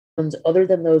other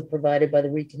than those provided by the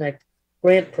Reconnect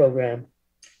Grant Program,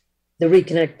 the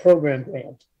Reconnect Program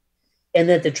Grant, and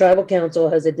that the Tribal Council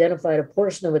has identified a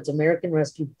portion of its American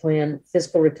Rescue Plan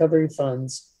fiscal recovery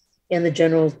funds and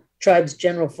the tribe's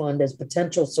general fund as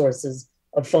potential sources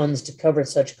of funds to cover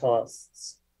such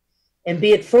costs. And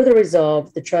be it further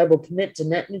resolved, the tribe will commit to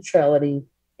net neutrality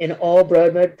in all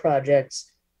broadband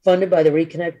projects funded by the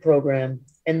Reconnect Program,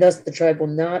 and thus the tribe will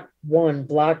not, one,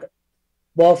 block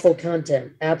lawful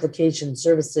content, applications,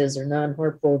 services, or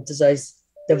non-harmful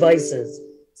devices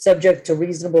subject to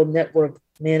reasonable network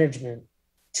management.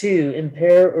 Two,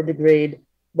 impair or degrade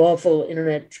lawful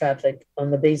internet traffic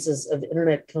on the basis of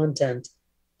internet content,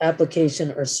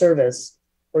 application, or service,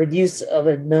 or use of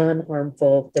a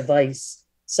non-harmful device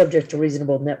subject to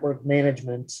reasonable network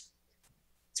management.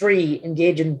 Three,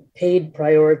 engage in paid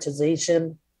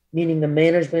prioritization, meaning the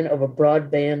management of a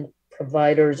broadband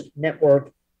provider's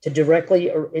network to directly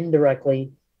or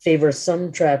indirectly favor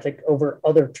some traffic over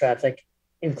other traffic,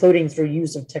 including through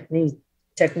use of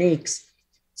techniques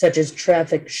such as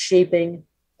traffic shaping,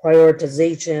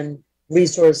 prioritization,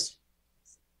 resource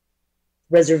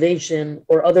reservation,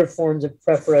 or other forms of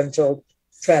preferential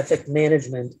traffic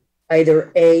management,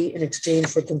 either A, in exchange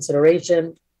for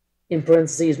consideration, in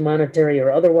parentheses, monetary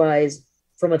or otherwise,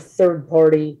 from a third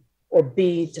party, or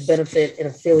B, to benefit an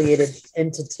affiliated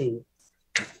entity.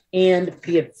 And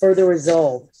be it further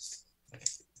resolved,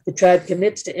 the tribe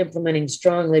commits to implementing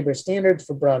strong labor standards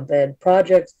for broadband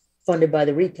projects funded by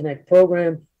the Reconnect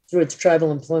Program through its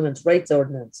Tribal Employment Rights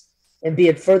Ordinance. And be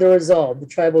it further resolved, the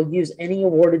tribe will use any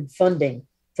awarded funding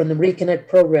from the Reconnect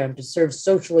Program to serve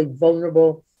socially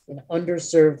vulnerable and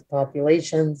underserved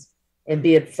populations. And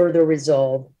be it further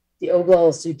resolved, the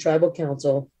Oglala Sioux Tribal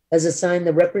Council has assigned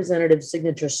the representative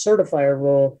signature certifier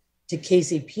role to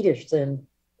Casey Peterson,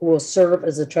 who will serve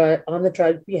as on the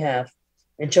tribe's behalf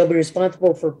and shall be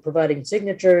responsible for providing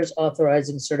signatures,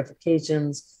 authorizing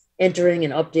certifications, entering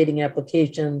and updating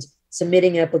applications,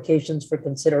 submitting applications for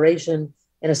consideration,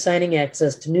 and assigning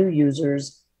access to new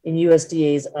users in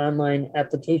USDA's online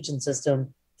application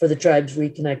system for the tribe's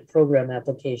Reconnect Program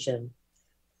application.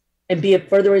 And be it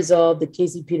further resolved that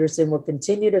Casey Peterson will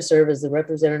continue to serve as the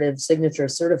representative signature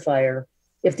certifier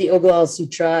if the Oglala Sioux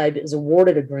tribe is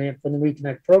awarded a grant from the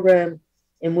Reconnect Program,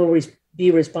 and will be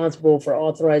responsible for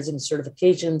authorizing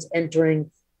certifications,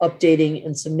 entering, updating,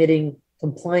 and submitting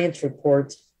compliance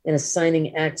reports, and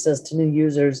assigning access to new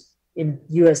users in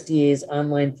USDA's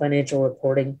online financial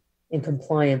reporting and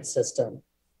compliance system.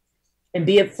 And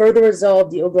be it further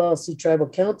resolved, the Oglala Sioux Tribal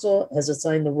Council has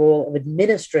assigned the role of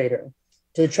administrator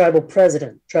to the tribal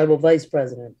president, tribal vice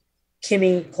president,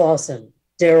 Kimmy Clausen,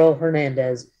 Daryl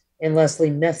Hernandez, and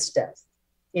Leslie Methsteth,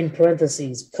 in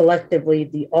parentheses, collectively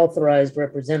the authorized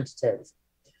representative,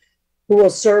 who will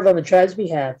serve on the tribe's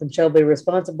behalf and shall be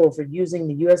responsible for using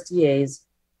the USDA's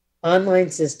online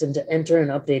system to enter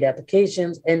and update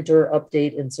applications, enter,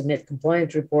 update, and submit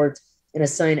compliance reports, and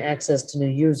assign access to new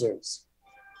users.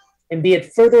 And be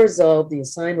it further resolved, the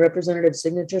assigned representative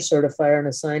signature certifier and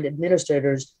assigned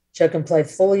administrators shall comply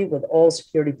fully with all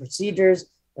security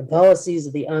procedures and policies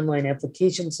of the online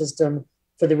application system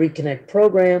for the Reconnect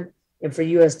Program and for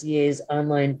USDA's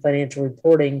online financial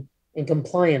reporting and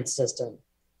compliance system.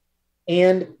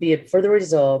 And be it further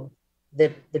resolved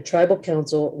that the Tribal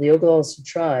Council of the Oglala Sioux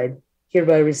Tribe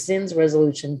hereby rescinds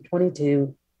Resolution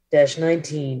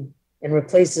 22-19 and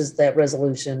replaces that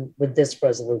resolution with this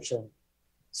resolution.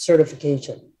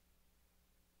 Certification.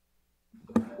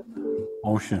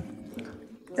 Motion.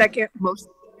 Second.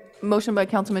 Motion by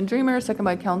Councilman Dreamer, second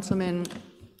by Councilman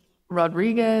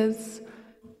Rodriguez,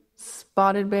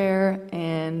 Spotted Bear,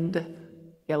 and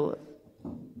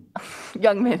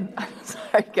Youngman.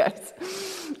 Sorry, guys.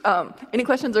 Any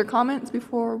questions or comments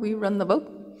before we run the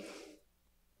vote?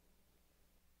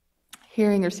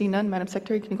 Hearing or seeing none, Madam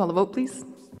Secretary, can you call the vote, please?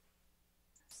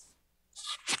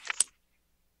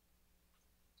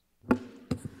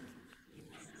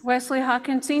 Wesley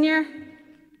Hawkins Sr.,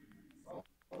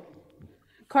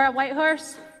 Cora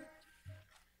Whitehorse,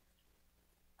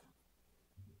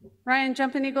 Ryan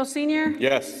Jumping Eagle Sr.,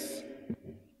 Yes.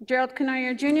 Gerald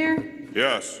Canoyer Jr.,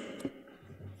 Yes.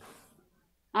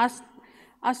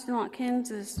 Austin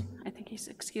Watkins is, I think he's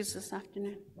excused this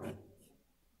afternoon.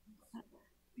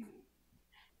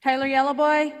 Tyler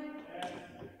Yellowboy,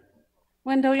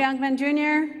 Wendell Youngman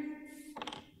Jr.,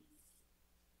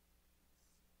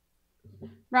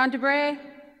 Ron DeBray,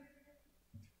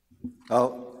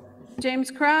 Out.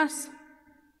 James Cross,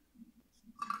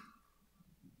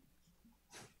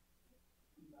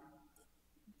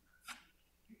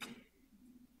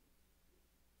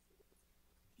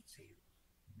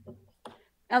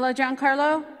 Ella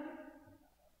Giancarlo,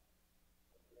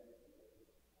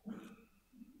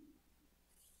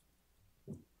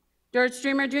 George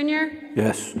Dreamer Jr.,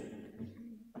 Yes.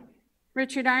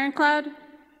 Richard Ironclad,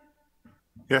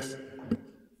 Yes.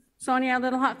 Sonia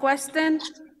Little Hawk Weston,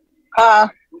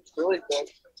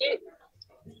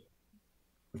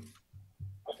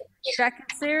 Jackie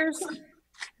Sears,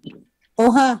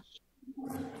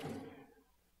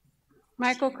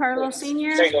 Michael Carlos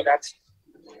Sr.,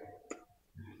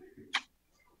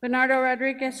 Bernardo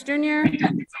Rodriguez Jr.,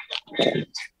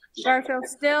 Garfield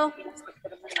Still,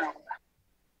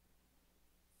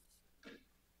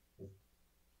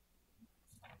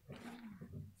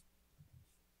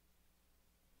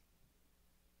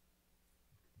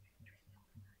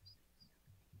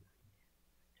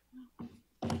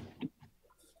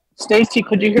 Stacy,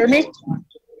 could you hear me?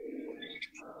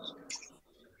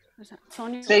 was that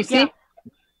Sonia? Stacy? Yeah,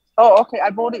 Oh, okay, I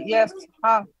voted yes.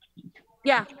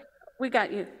 yeah, we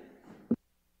got you.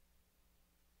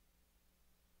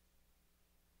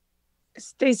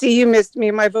 Stacy, you missed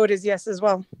me. My vote is yes as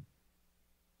well.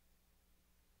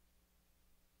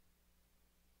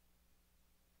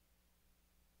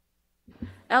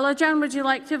 Ella John, would you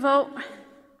like to vote?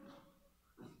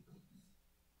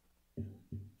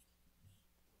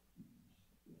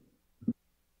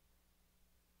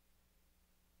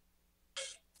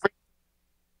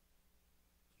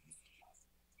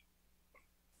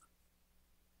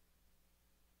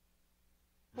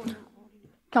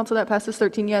 Council, that passes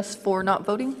 13 yes, 4 not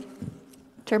voting.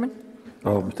 Chairman?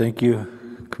 Thank you,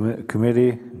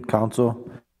 committee, council.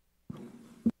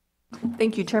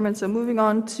 Thank you, Chairman. So moving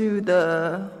on to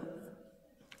the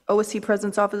OST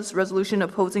President's Office resolution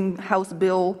opposing House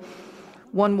Bill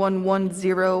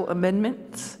 1110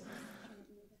 amendments.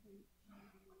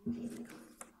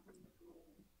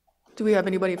 Do we have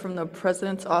anybody from the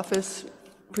President's Office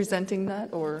presenting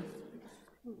that, or?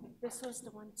 This was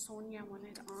the one Sonia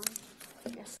wanted on.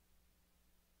 Yes.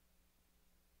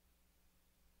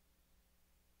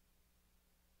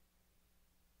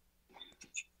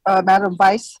 Madam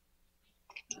Vice?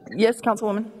 Yes,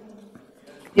 Councilwoman.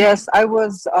 Yes, I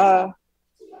was,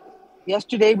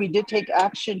 yesterday we did take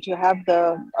action to have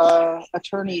the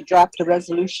attorney draft a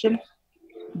resolution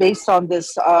based on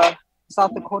this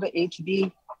South Dakota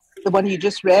HB, the one you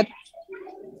just read.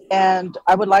 And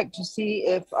I would like to see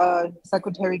if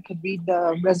Secretary could read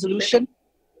the resolution.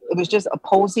 It was just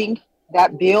opposing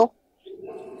that bill.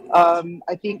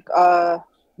 I think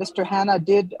Mr. Hanna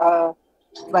did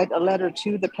write a letter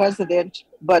to the president,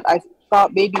 but I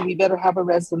thought maybe we better have a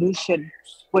resolution,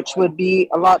 which would be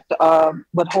a lot,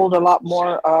 would hold a lot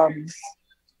more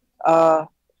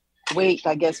weight,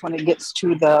 I guess, when it gets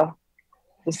to the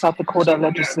South Dakota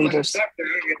legislators.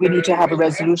 We need to have a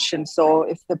resolution. So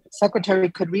if the secretary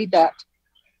could read that.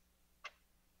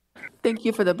 Thank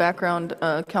you for the background,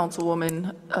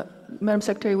 Councilwoman. Madam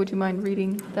Secretary, would you mind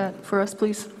reading that for us,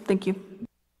 please? Thank you.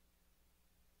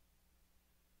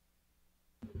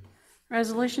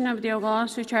 Resolution of the Oglala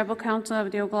Sioux Tribal Council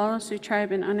of the Oglala Sioux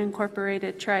Tribe and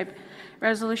Unincorporated Tribe.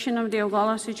 Resolution of the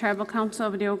Oglala Sioux Tribal Council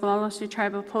of the Oglala Sioux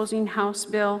Tribe opposing House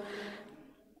Bill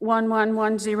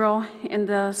 1110 in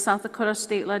the South Dakota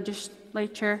State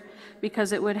Legislature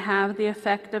because it would have the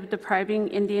effect of depriving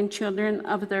Indian children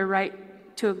of their right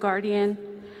to a guardian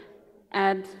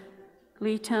ad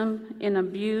litem in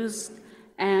abuse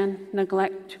and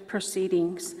neglect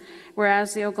proceedings.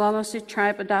 Whereas the Oglala Sioux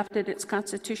Tribe adopted its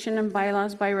constitution and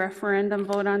bylaws by referendum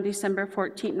vote on December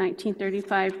 14,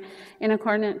 1935, in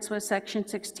accordance with Section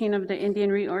 16 of the Indian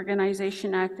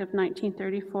Reorganization Act of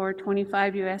 1934,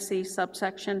 25 U.S.C.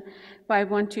 subsection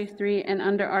 5123, and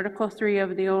under Article 3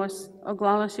 of the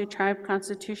Oglala Sioux Tribe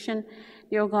Constitution,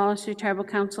 the Oglala Sioux Tribal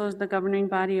Council is the governing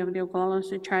body of the Oglala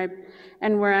Sioux Tribe.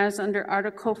 And whereas under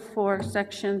Article 4,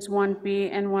 Sections 1B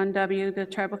and 1W, the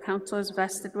Tribal Council is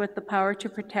vested with the power to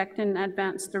protect and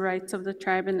advance the rights of the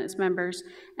tribe and its members,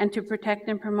 and to protect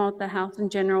and promote the health and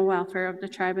general welfare of the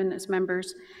tribe and its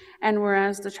members. And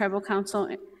whereas the Tribal Council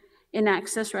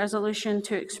enacts this resolution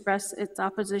to express its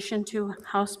opposition to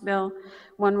House Bill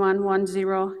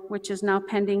 1110, which is now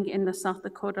pending in the South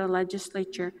Dakota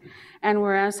Legislature. And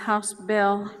whereas House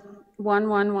Bill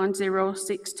 1110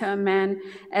 seeks to amend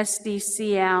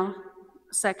SDCL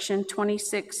Section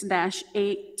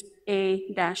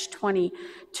 26-8A-20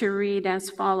 to read as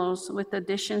follows, with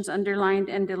additions underlined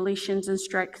and deletions and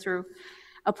strike through.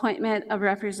 Appointment of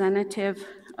representative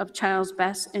of child's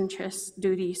best interest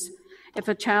duties. If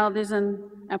a child is a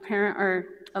parent or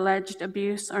alleged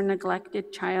abuse or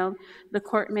neglected child, the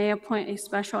court may appoint a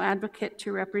special advocate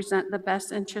to represent the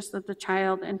best interest of the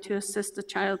child and to assist the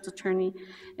child's attorney.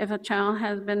 If a child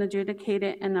has been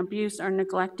adjudicated an abused or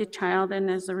neglected child and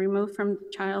is removed from the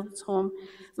child's home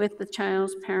with the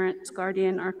child's parents,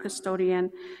 guardian, or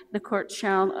custodian, the court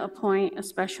shall appoint a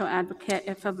special advocate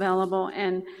if available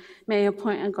and may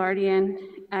appoint a guardian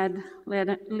ad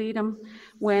litem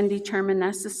when determined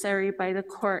necessary by the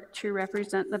court to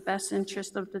represent the best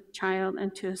interest of the child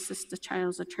and to assist the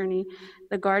child's attorney.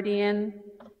 The guardian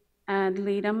ad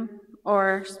litem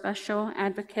or special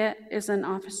advocate is an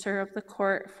officer of the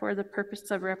court for the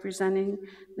purpose of representing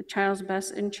the child's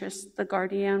best interest. The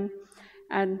guardian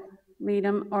ad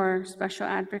litem or special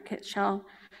advocate shall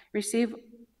receive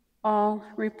all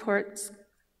reports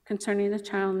concerning the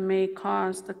child and may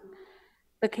cause the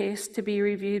case to be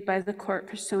reviewed by the court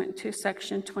pursuant to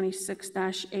section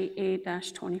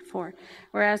 26-8A-24.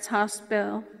 Whereas House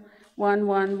Bill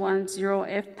 1110,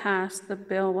 if passed, the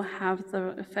bill will have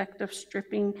the effect of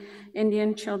stripping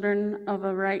Indian children of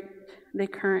a right they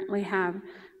currently have,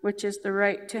 which is the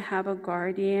right to have a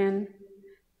guardian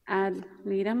ad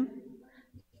litem,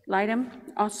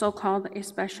 also called a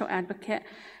special advocate,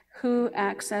 who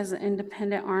acts as an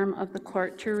independent arm of the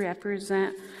court to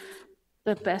represent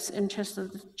the best interest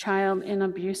of the child in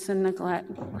abuse and neglect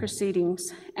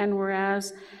proceedings. And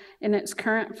whereas in its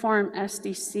current form,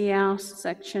 SDCL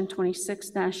section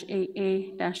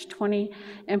 26-8A-20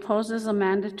 imposes a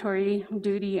mandatory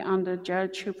duty on the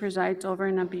judge who presides over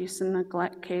an abuse and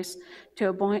neglect case to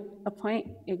appoint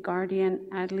a guardian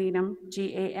ad litem,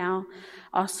 GAL,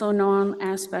 also known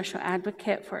as special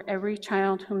advocate, for every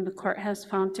child whom the court has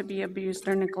found to be abused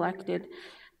or neglected.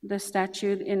 The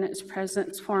statute in its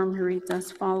present form reads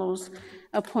as follows: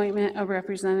 appointment of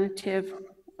representative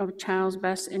of child's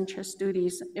best interest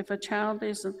duties. If a child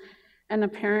is an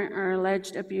apparent or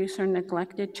alleged abuse or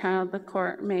neglected child, the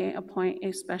court may appoint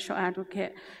a special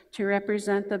advocate to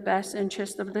represent the best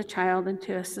interest of the child and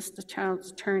to assist the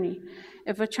child's attorney.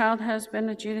 If a child has been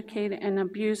adjudicated an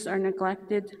abused or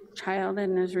neglected child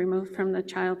and is removed from the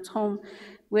child's home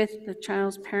with the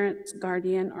child's parents,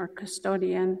 guardian, or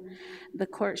custodian, the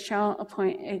court shall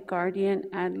appoint a guardian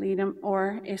ad litem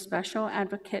or a special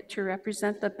advocate to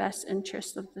represent the best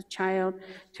interest of the child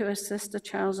to assist the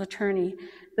child's attorney.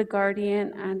 The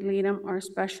guardian ad litem or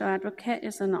special advocate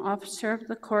is an officer of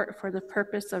the court for the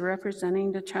purpose of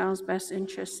representing the child's best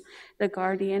interests. The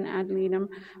guardian ad litem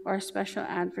or special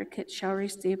advocate shall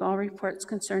receive all reports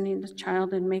concerning the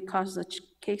child and may cause the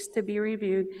case to be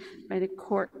reviewed by the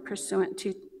court pursuant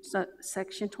to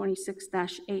section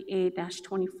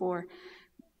 26-8A-24.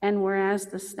 And whereas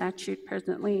the statute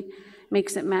presently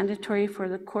makes it mandatory for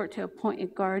the court to appoint a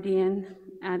guardian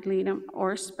ad litem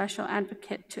or special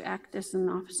advocate to act as an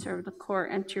officer of the court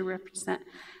and to represent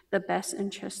the best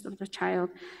interest of the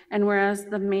child. And whereas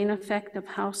the main effect of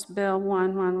House Bill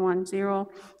 1110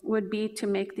 would be to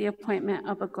make the appointment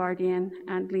of a guardian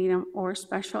ad litem or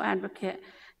special advocate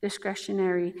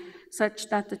discretionary, such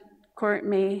that the court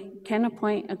can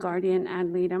appoint a guardian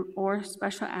ad litem or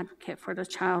special advocate for the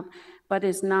child, but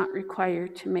is not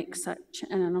required to make such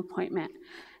an appointment.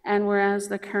 And whereas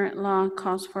the current law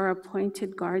calls for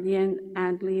appointed guardian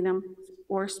ad litem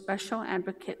or special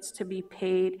advocates to be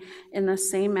paid in the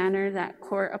same manner that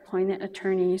court-appointed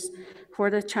attorneys for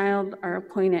the child are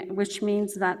appointed, which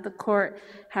means that the court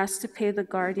has to pay the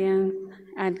guardian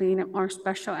ad litem or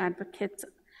special advocates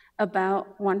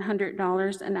about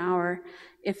 $100 an hour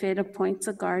if it appoints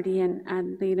a guardian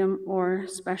ad litem or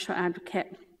special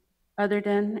advocate other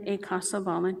than a CASA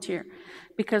volunteer.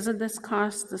 Because of this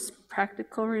cost, this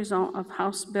practical result of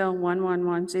House Bill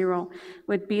 1110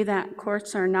 would be that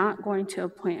courts are not going to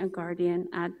appoint a guardian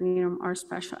ad litem or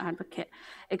special advocate,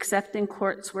 except in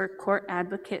courts where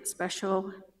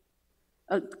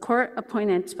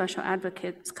court-appointed special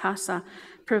advocates, CASA,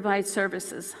 provide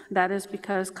services. That is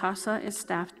because CASA is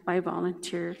staffed by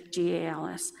volunteer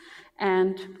GALs,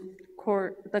 and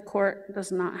the court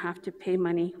does not have to pay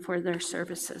money for their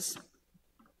services.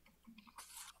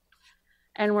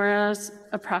 And whereas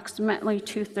approximately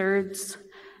 2/3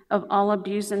 of all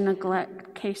abuse and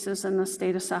neglect cases in the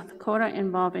state of South Dakota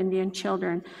involve Indian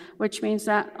children, which means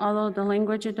that although the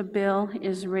language of the bill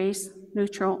is race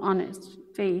neutral on its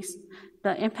face,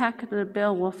 the impact of the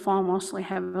bill will fall mostly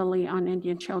heavily on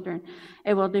Indian children.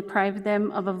 It will deprive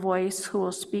them of a voice who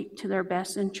will speak to their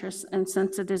best interests, and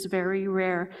since it is very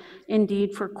rare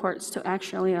indeed for courts to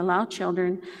actually allow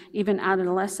children, even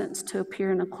adolescents, to appear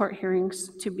in the court hearings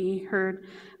to be heard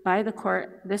by the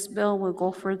court, this bill will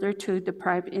go further to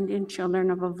deprive Indian children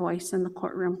of a voice in the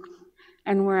courtroom.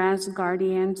 And whereas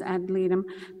guardians ad litem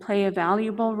play a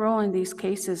valuable role in these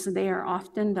cases, they are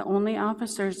often the only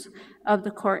officers of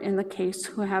the court in the case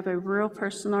who have a real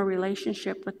personal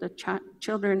relationship with the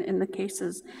children in the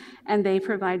cases, and they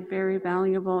provide very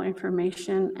valuable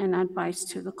information and advice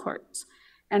to the courts.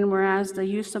 And whereas the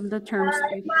use of the terms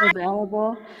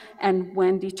available and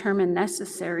when determined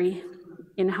necessary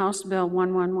in House Bill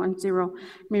 1110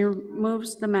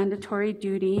 removes the mandatory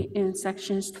duty in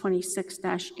sections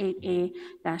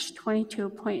 26-8A-22 to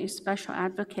appoint a special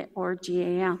advocate or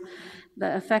GAL.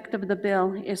 The effect of the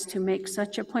bill is to make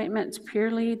such appointments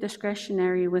purely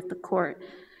discretionary with the court,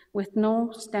 with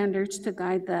no standards to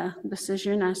guide the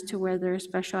decision as to whether a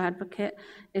special advocate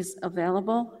is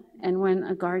available and when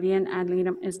a guardian ad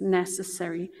litem is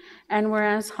necessary. And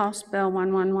whereas House Bill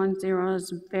 1110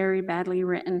 is very badly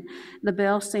written, the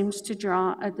bill seems to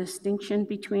draw a distinction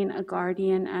between a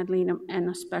guardian ad litem and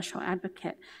a special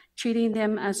advocate, treating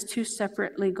them as two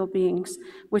separate legal beings,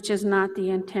 which is not the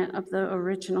intent of the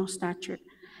original statute.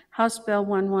 House Bill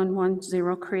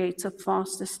 1110 creates a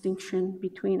false distinction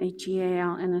between a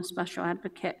GAL and a special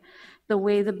advocate. The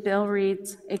way the bill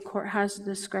reads, a court has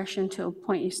discretion to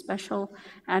appoint a special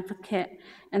advocate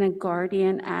and a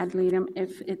guardian ad litem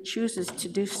if it chooses to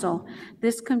do so.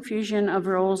 This confusion of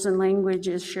roles and language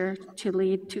is sure to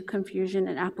lead to confusion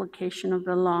in application of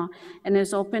the law and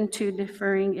is open to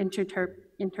differing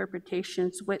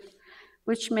interpretations,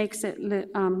 which makes it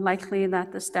likely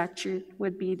that the statute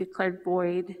would be declared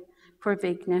void for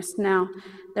vagueness. Now,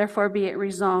 therefore be it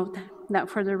resolved that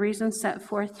for the reasons set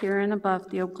forth here and above,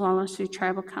 the Oglala Sioux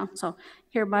Tribal Council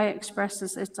hereby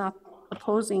expresses its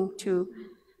opposing to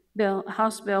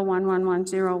House Bill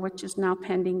 1110, which is now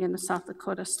pending in the South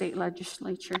Dakota State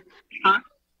Legislature.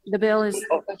 The bill is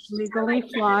legally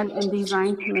flawed and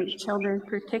designed to make children,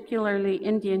 particularly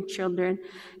Indian children,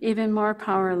 even more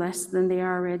powerless than they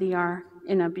already are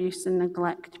in abuse and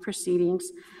neglect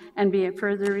proceedings. And be it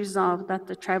further resolved that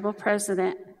the tribal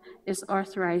president is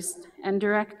authorized and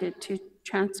directed to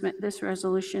transmit this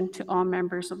resolution to all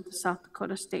members of the South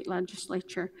Dakota State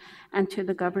Legislature and to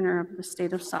the governor of the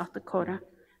state of South Dakota.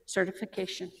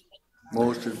 Certification.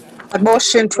 Motion. A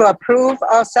motion to approve.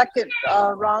 I'll second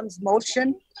Ron's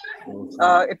motion.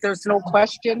 If there's no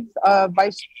questions,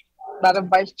 Madam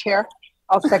Vice Chair,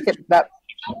 I'll second that.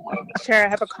 Chair, I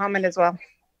have a comment as well.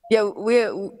 Yeah,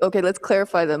 okay, let's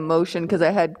clarify the motion, because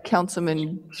I had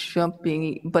Councilman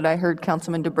jumping, but I heard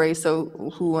Councilman DeBrey, so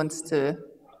who wants to?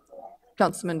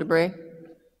 Councilman DeBrey?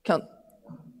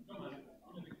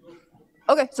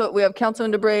 Okay, so we have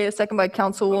Councilman DeBrey, a second by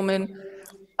Councilwoman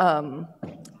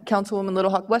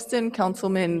Little Hawk Weston,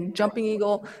 Councilman Jumping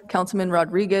Eagle, Councilman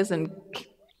Rodriguez, and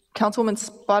Councilwoman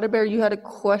Spotted Bear, you had a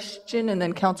question, and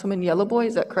then Councilman Yellowboy,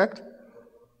 is that correct?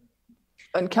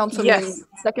 And Councilman, Yes.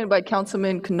 second by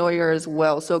Councilman Knoyer as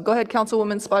well. So go ahead,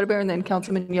 Councilwoman Spotted Bear, and then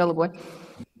Councilman Yellowboy.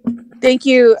 Thank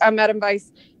you, Madam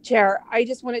Vice Chair. I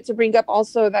just wanted to bring up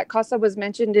also that CASA was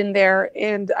mentioned in there,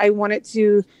 and I wanted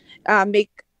to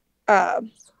make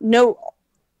note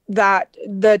that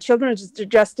the Children's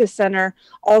Justice Center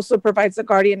also provides a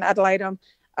guardian ad litem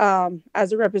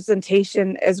as a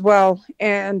representation as well.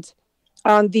 And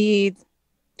on the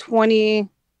 23rd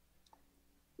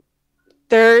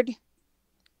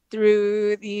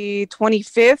through the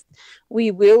 25th, we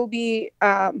will be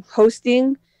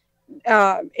hosting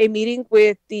a meeting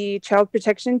with the child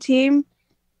protection team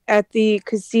at the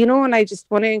casino, and I just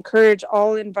want to encourage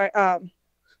all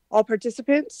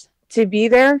participants to be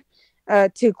there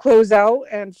to close out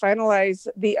and finalize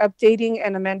the updating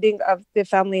and amending of the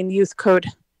Family and Youth Code.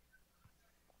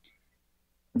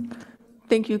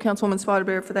 Thank you, Councilwoman Spotted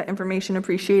Bear, for that information.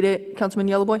 Appreciate it. Councilman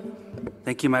Yellowboy.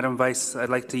 Thank you, Madam Vice. I'd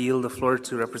like to yield the floor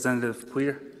to Representative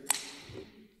Poirier.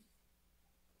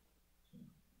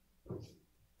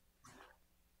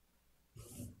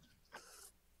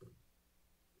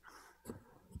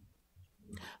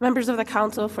 Members of the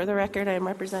council, for the record, I am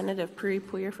Representative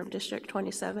Poirier from District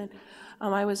 27.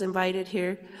 I was invited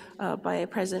here by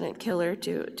President Killer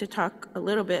to talk a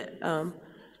little bit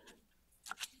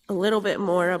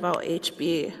more about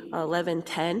HB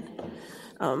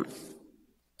 1110.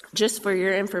 Just for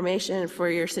your information, for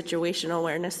your situational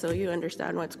awareness, so you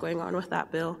understand what's going on with that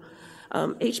bill.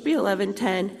 HB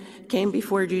 1110 came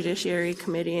before Judiciary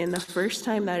Committee, and the first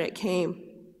time that it came,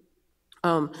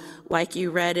 like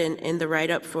you read in the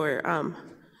write-up for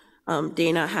Mr.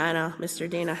 Dana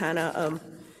Hanna,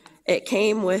 it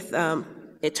came with,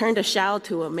 it turned a shall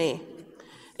to a may.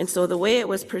 And so the way it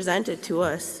was presented to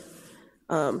us,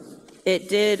 it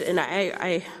did, and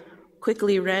I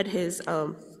quickly read his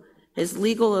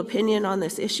legal opinion on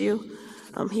this issue.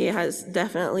 He has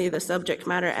definitely the subject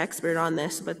matter expert on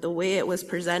this, but the way it was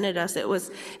presented us,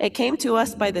 it came to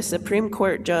us by the Supreme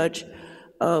Court judge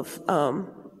of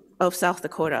South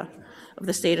Dakota, of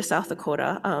the state of South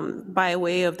Dakota, by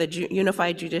way of the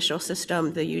Unified Judicial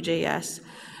System, the UJS.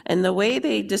 And the way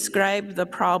they described the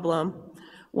problem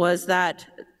was that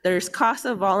there's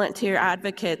CASA volunteer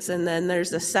advocates, and then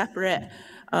there's a separate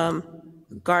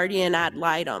guardian ad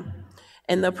litem.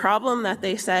 And the problem that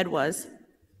they said was,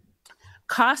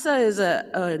 CASA is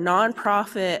a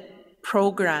nonprofit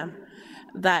program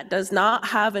that does not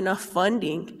have enough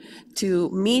funding to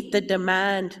meet the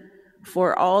demand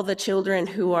for all the children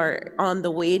who are on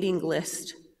the waiting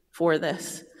list for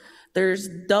this. There's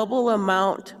double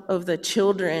amount of the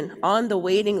children on the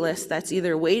waiting list that's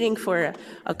either waiting for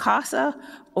a CASA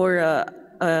or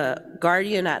a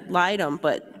guardian ad litem,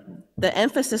 but the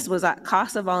emphasis was at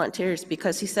CASA volunteers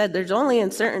because he said there's only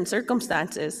in certain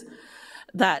circumstances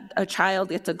that a child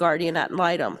gets a guardian ad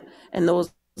litem. And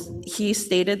those, he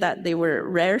stated that they were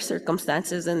rare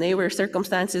circumstances, and they were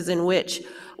circumstances in which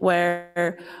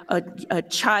where a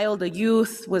child, a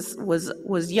youth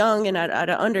was young and at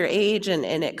an underage,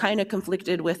 and it kind of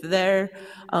conflicted with their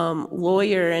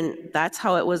lawyer, and that's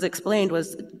how it was explained,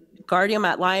 was guardian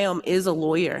ad litem is a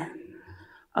lawyer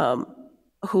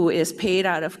who is paid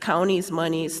out of county's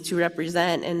monies to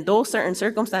represent, and those certain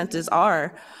circumstances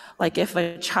are, like if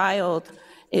a child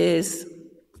is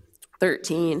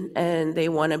 13 and they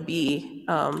want to be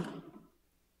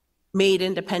made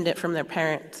independent from their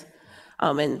parents,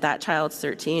 and that child's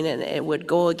 13, and it would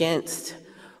go against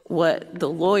what the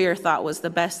lawyer thought was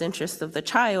the best interest of the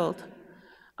child,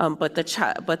 but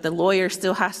the lawyer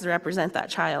still has to represent that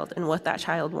child and what that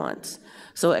child wants.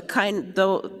 So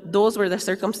those were the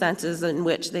circumstances in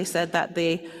which they said that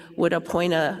they would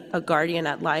appoint a guardian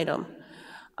ad litem.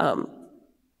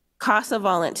 CASA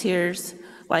volunteers,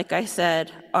 like I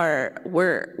said,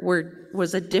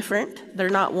 was a different. They're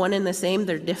not one and the same.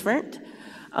 They're different.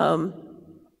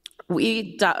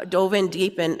 We dove in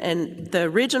deep, and the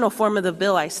original form of the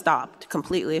bill I stopped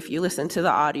completely, if you listen to the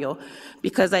audio,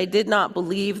 because I did not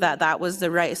believe that that was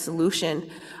the right solution.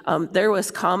 There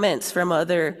was comments from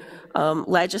other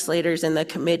legislators in the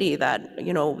committee that,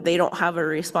 they don't have a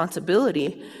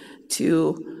responsibility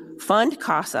to fund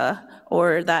CASA,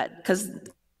 or that, because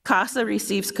CASA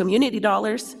receives community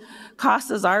dollars.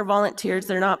 CASAs are volunteers,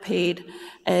 they're not paid,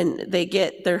 and they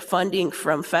get their funding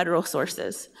from federal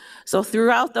sources. So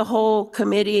throughout the whole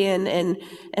committee, and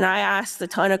I asked a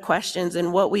ton of questions,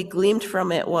 and what we gleaned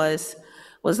from it was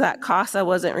that CASA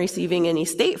wasn't receiving any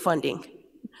state funding.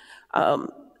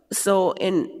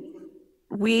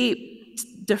 We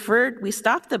deferred, we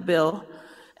stopped the bill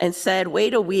and said,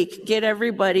 wait a week, get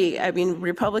everybody,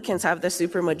 Republicans have the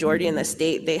supermajority in the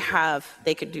state, they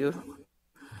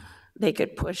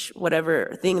could push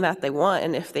whatever thing that they want,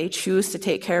 and if they choose to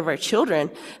take care of our children,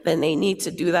 then they need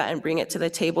to do that and bring it to the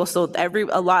table. So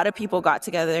a lot of people got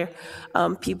together,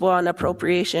 people on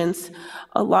appropriations,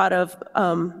 a lot of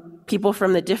people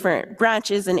from the different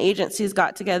branches and agencies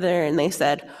got together, and they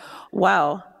said,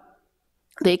 wow,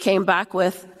 they came back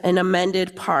with an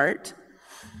amended part,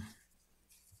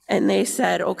 and they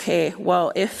said, okay,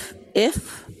 well, if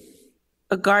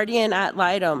a guardian ad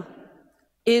litem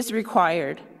is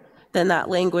required, then that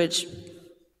language,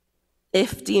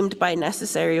 if deemed by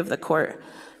necessary of the court,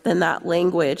 then that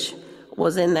language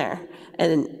was in there.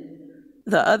 And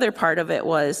the other part of it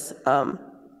was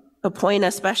appoint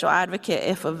a special advocate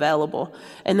if available.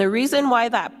 And the reason why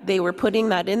that they were putting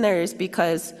that in there is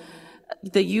because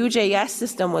the UJS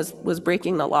system was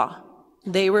breaking the law.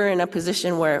 They were in a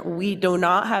position where we do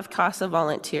not have CASA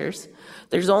volunteers.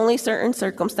 There's only certain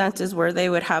circumstances where they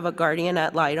would have a guardian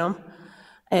ad litem,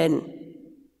 and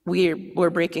we were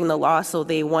breaking the law, so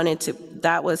they wanted to,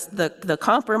 that was the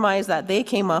compromise that they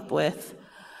came up with,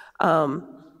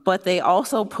 but they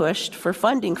also pushed for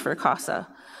funding for CASA.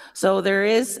 So there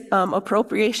is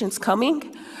appropriations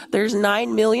coming. There's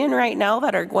 $9 million right now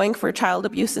that are going for child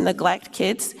abuse and neglect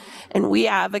kids, and we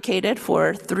advocated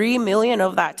for $3 million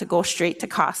of that to go straight to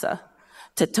CASA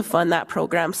to fund that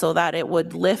program, so that it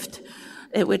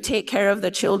would take care of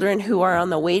the children who are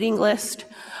on the waiting list.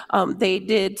 They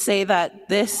did say that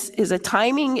this is a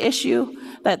timing issue,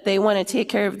 that they want to take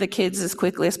care of the kids as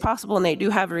quickly as possible, and they do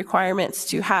have requirements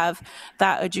to have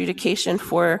that adjudication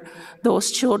for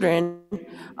those children.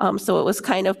 So it was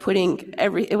kind of putting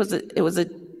it was a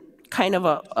kind of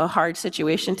a hard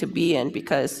situation to be in,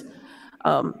 because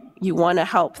you want to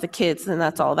help the kids, and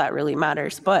that's all that really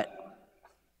matters. But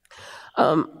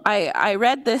I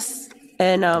read this,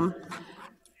 and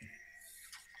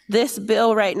this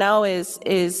bill right now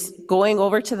is going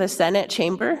over to the Senate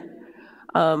chamber.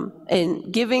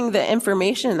 And giving the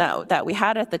information that we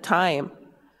had at the time,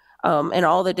 and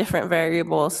all the different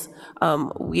variables,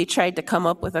 we tried to come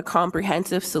up with a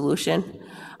comprehensive solution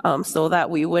so that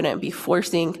we wouldn't be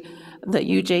forcing the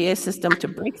UJS system to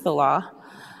break the law,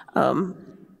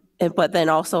 but then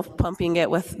also pumping it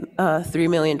with $3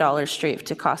 million straight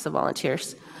to cost of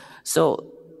volunteers.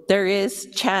 So there is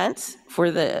chance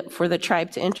for the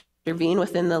tribe to intervene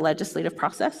within the legislative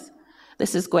process.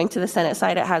 This is going to the Senate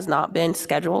side. It has not been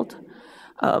scheduled.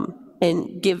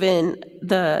 And given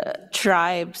the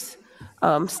tribe's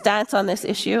stance on this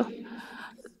issue,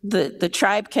 the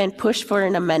tribe can push for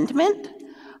an amendment.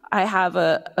 I have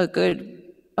a good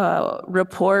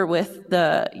rapport with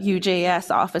the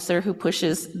UJS officer who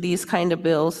pushes these kind of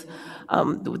bills.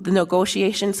 The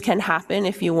negotiations can happen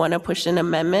if you want to push an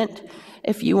amendment.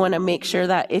 If you want to make sure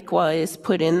that ICWA is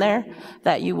put in there,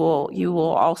 that you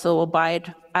will also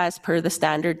abide as per the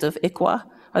standards of ICWA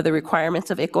or the requirements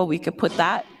of ICWA, we could put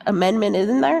that amendment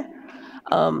in there.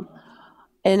 And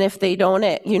if they don't,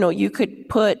 you could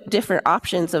put different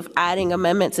options of adding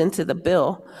amendments into the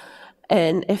bill.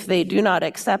 And if they do not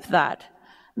accept that,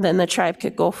 then the tribe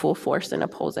could go full force and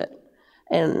oppose it.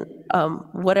 And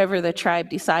whatever the tribe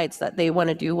decides that they want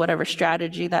to do, whatever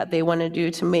strategy that they want to do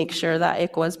to make sure that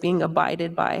ICWA is being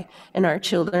abided by and our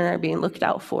children are being looked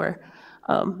out for.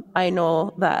 I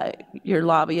know that your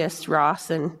lobbyist, Ross,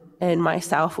 and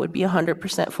myself would be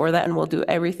 100% for that, and we'll do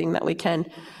everything that we can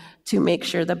to make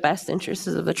sure the best interests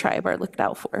of the tribe are looked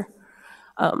out for.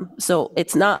 So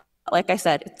it's not, like I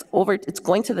said, it's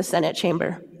going to the Senate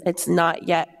chamber. It's not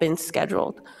yet been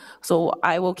scheduled. So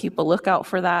I will keep a lookout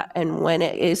for that, and when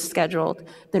it is scheduled,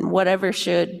 then whatever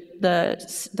should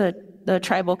the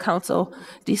tribal council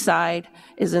decide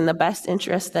is in the best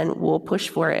interest, then we'll push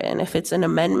for it. And if it's an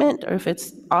amendment, or if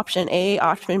it's option A,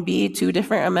 option B, 2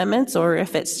 different amendments, or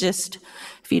if it's just,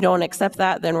 if you don't accept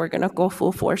that, then we're gonna go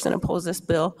full force and oppose this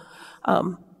bill.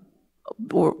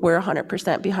 We're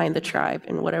 100% behind the tribe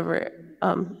and whatever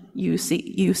you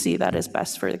see that is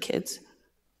best for the kids.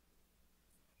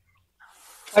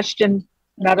 Question,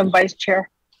 Madam Vice Chair.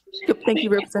 Yep, thank you,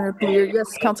 Representative Clear. Yes,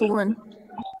 Councilwoman.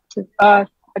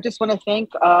 I just want to thank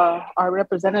our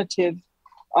representative,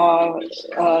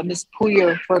 Ms.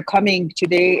 Puyer, for coming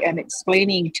today and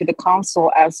explaining to the council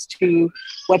as to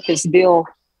what this bill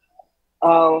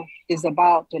is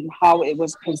about and how it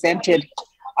was presented.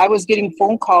 I was getting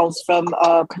phone calls from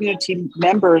community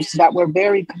members that were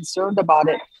very concerned about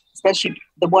it, especially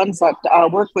the ones that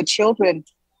work with children.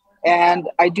 And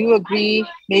I do agree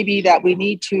maybe that we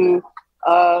need to,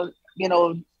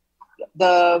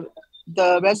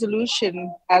 the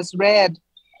resolution as read,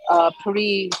 I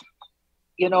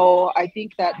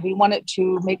think that we wanted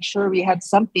to make sure we had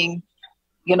something,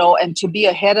 and to be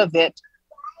ahead of it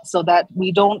so that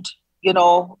we don't,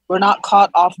 we're not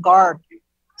caught off guard.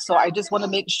 So I just want to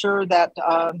make sure that,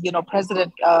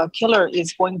 President Killer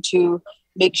is going to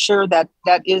make sure that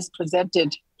that is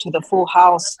presented to the full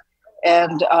House.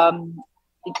 And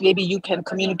maybe you can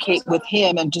communicate with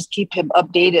him and just keep him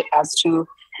updated as to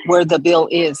where the bill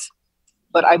is.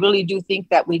 But I really do think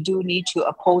that we do need to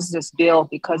oppose this bill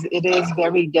because it is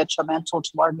very detrimental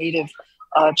to our Native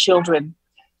children,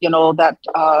 that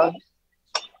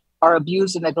are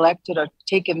abused and neglected or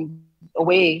taken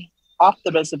away off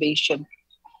the reservation.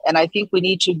 And I think we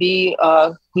need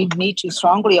to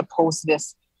strongly oppose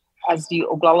this as the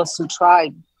Oglala Sioux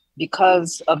tribe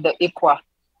because of the ICWA,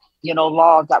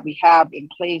 law that we have in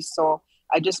place. So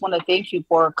I just want to thank you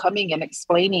for coming and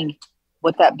explaining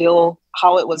what that bill,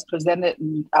 how it was presented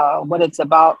and what it's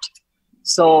about.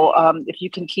 So if you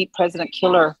can keep President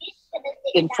Killer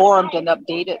informed and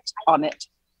updated on it.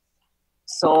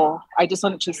 So I just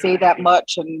wanted to say that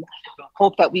much and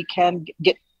hope that we can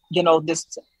get, this,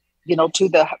 to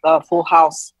the full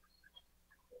House.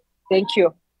 Thank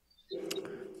you.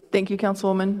 Thank you,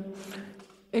 Councilwoman.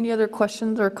 Any other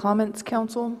questions or comments,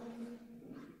 Council?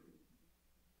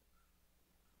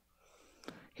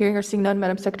 Hearing or seeing none,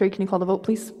 Madam Secretary, can you call the vote,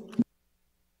 please?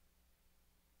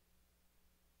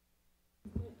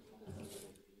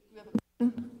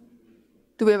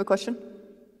 Do we have a question?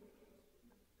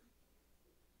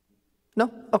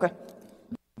 No? Okay.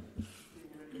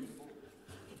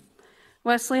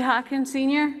 Wesley Hawkins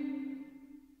Sr.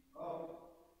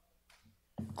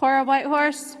 Cora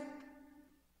Whitehorse.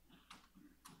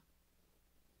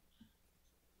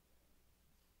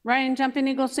 Ryan Jumping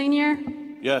Eagle Sr.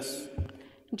 Yes.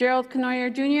 Gerald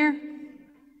Canoyer Jr.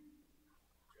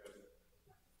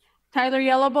 Tyler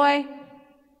Yellowboy.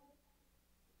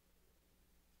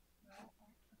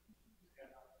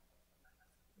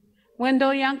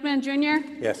 Wendell Youngman Jr.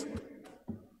 Yes.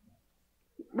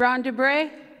 Ron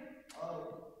DeBray.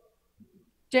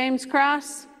 James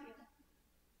Cross.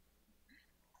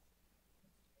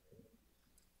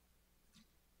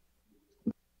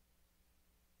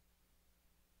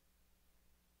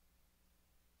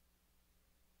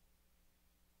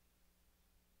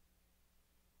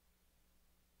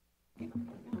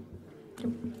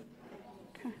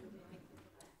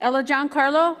 Ella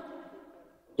Giancarlo.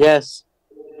 Yes.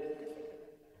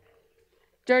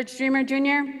 George Dreamer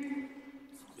Jr.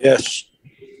 Yes.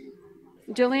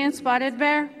 Jillian Spotted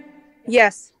Bear.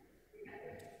 Yes.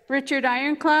 Richard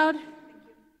Ironcloud.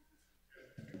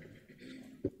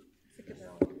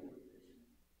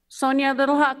 Sonia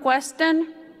Little Hawk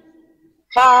Weston.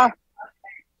 Ha.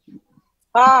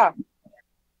 Ha.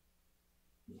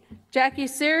 Jackie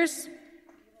Sears.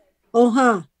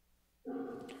 Oh,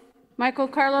 Michael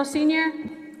Carlos Sr.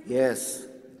 Yes.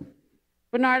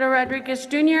 Bernardo Rodriguez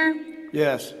Jr.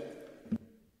 Yes.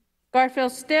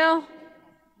 Garfield Still.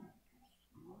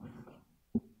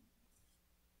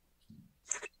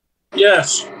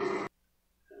 Yes.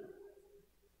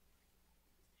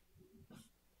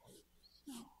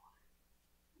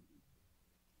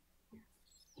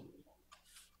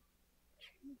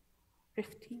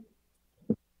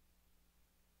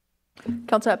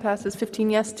 Council, that passes 15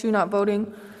 yes, 2 not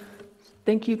voting.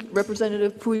 Thank you,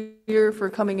 Representative Puyer, for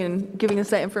coming and giving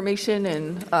us that information.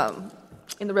 And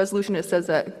in the resolution, it says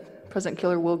that President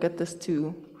Killer will get this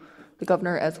to the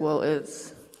governor as well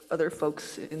as other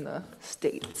folks in the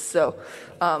state. So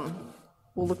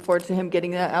we'll look forward to him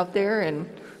getting that out there and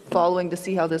following to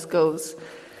see how this goes.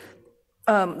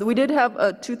 We did have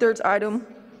a 2/3 item.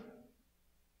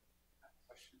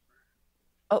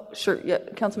 Oh, sure. Yeah,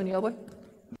 Councilman Yellowboy.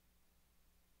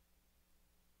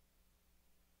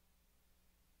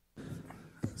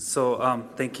 So,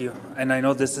 thank you. And I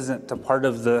know this isn't a part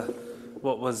of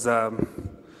what was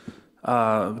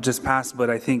just passed,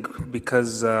 but I think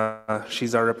because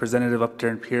she's our representative up there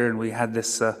in Pierre, and we had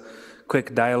this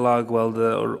quick dialogue while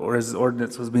his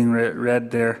ordinance was being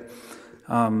read there.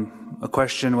 A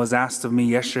question was asked of me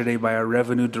yesterday by our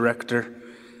revenue director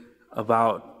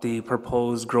about the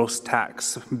proposed gross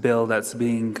tax bill that's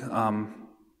being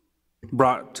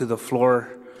brought to the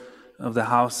floor of the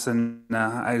House, and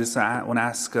I just want to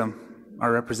ask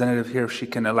our representative here if she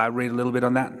can elaborate a little bit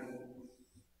on that.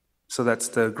 So that's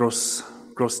the gross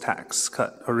tax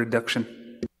cut or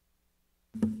reduction.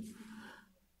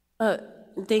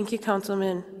 Thank you,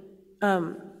 Councilman.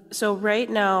 So right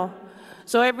now,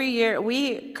 so every year,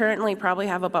 we currently probably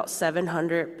have about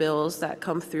 700 bills that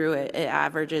come through. It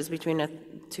averages between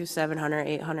 700,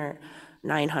 800,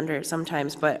 900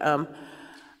 sometimes, but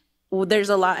there's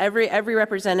a lot. Every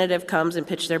representative comes and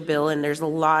pitch their bill, and there's a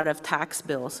lot of tax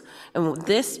bills. And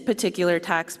this particular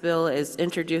tax bill is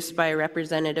introduced by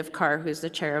Representative Carr, who's the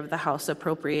chair of the House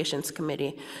Appropriations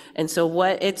Committee. And so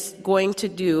what it's going to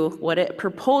do, what it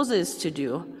proposes to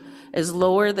do, is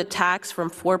lower the tax from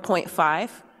 4.5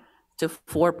 to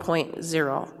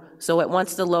 4.0. So it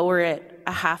wants to lower it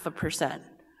 0.5%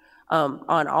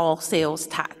 on all sales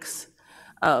tax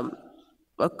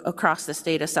across the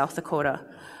state of South Dakota.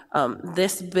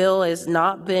 This bill has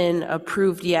not been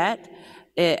approved yet.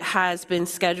 It has been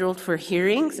scheduled for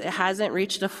hearings. It hasn't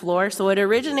reached the floor. So it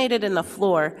originated in the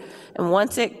floor. And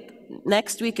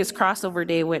next week is crossover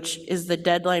day, which is the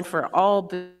deadline for all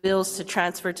bills to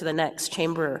transfer to the next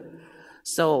chamber.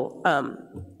 So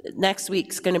next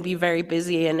week's going to be very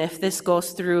busy. And if this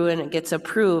goes through and it gets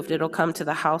approved, it'll come to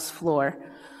the House floor.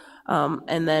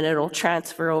 And then it'll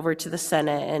transfer over to the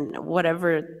Senate, and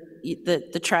whatever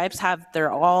the tribes have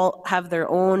their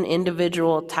own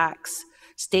individual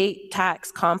state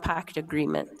tax compact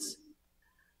agreements.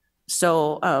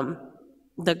 So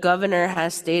the governor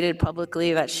has stated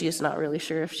publicly that she's not really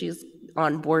sure if she's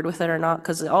on board with it or not,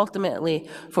 because ultimately,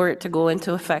 for it to go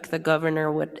into effect, the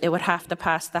governor would have to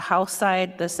pass the House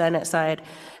side, the Senate side,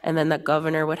 and then the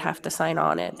governor would have to sign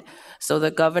on it. So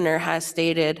the governor has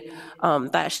stated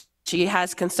that she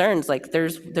has concerns, like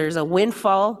there's a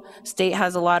windfall. State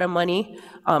has a lot of money.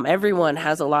 Everyone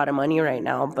has a lot of money right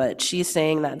now, but she's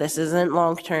saying that this isn't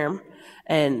long-term,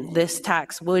 and this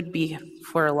tax would be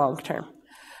for a long-term.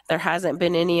 There hasn't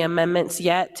been any amendments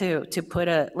yet to put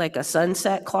a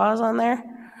sunset clause on there.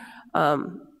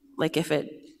 Like if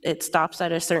it stops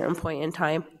at a certain point in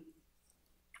time.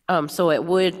 So it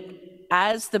would,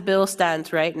 as the bill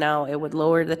stands right now, it would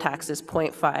lower the taxes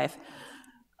 0.5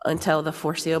 until the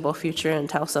foreseeable future,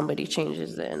 until somebody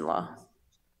changes the in-law.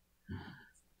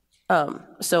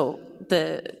 So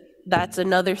that's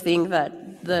another thing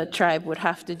that the tribe would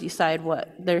have to decide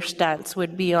what their stance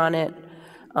would be on it.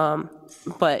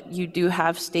 But you do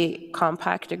have state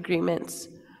compact agreements.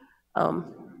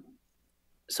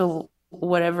 So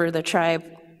whatever the tribe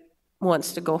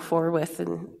wants to go forward with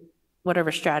and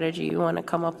whatever strategy you want to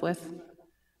come up with.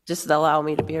 Just allow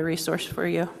me to be a resource for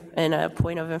you and a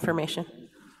point of information.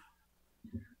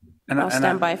 I'll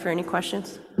stand by for any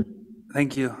questions.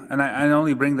 Thank you. And I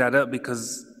only bring that up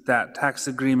because that tax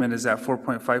agreement is at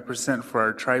 4.5% for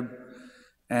our tribe,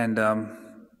 and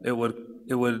it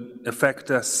would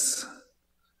affect us.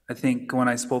 I think when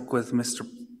I spoke with Mr.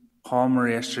 Palmer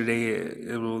yesterday,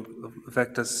 it will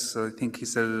affect us. I think he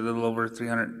said a little over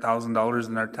 $300,000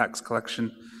 in our tax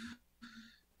collection.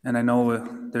 And I know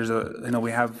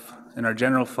we have in our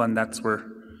general fund, that's where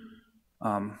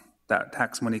that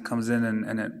tax money comes in,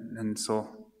 and so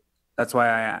that's why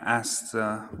I asked.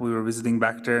 We were visiting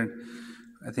back there, and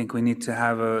I think we need to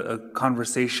have a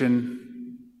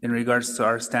conversation in regards to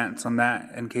our stance on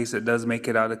that, in case it does make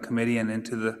it out of committee and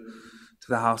into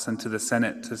the House and to the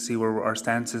Senate, to see where our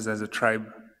stance is as a tribe,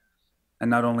 and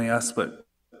not only us, but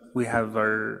we have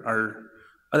our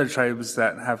other tribes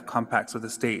that have compacts with the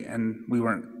state, and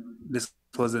this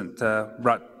wasn't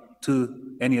brought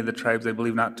to any of the tribes, I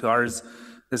believe not to ours.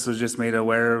 This was just made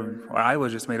aware of, or I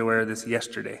was just made aware of this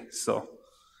yesterday. So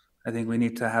I think we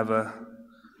need to have a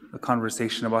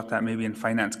conversation about that, maybe in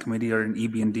Finance Committee or in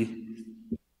EB&D.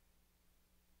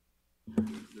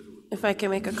 If I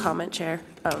can make a comment, Chair.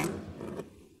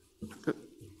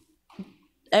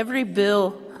 Every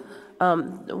bill,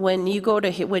 when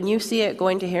you see it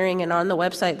going to hearing, and on the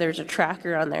website, there's a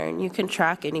tracker on there, and you can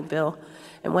track any bill.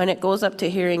 And when it goes up to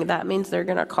hearing, that means they're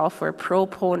going to call for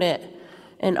proponent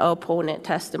and opponent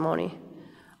testimony.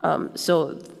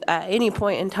 So at any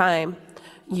point in time,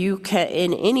 you can,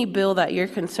 in any bill that you're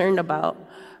concerned about,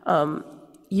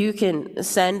 you can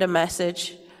send a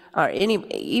message, or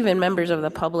even members of the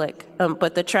public,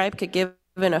 but the tribe could give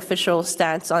an official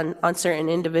stance on certain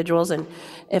individuals, and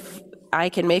if I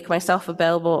can make myself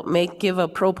available, give a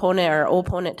proponent or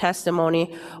opponent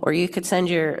testimony, or you could send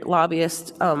your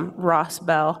lobbyist, Ross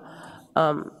Gerlich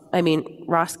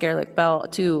Bell,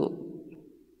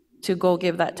 to go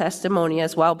give that testimony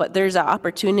as well. But there's an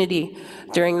opportunity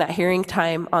during that hearing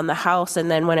time on the House,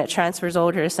 and then when it transfers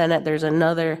over to the Senate, there's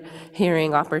another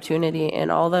hearing opportunity,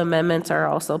 and all the amendments are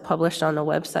also published on the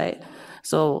website.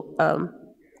 So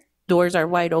doors are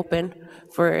wide open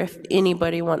for if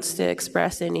anybody wants to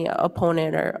express any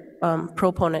opponent or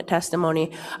proponent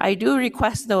testimony. I do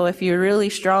request, though, if you're really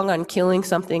strong on killing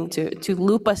something, to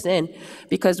loop us in,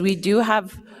 because we do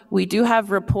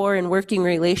have rapport and working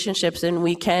relationships, and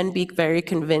we can be very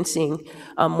convincing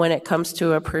when it comes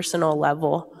to a personal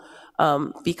level,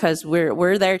 because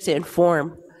we're there to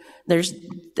inform.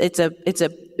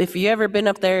 If you ever been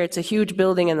up there, it's a huge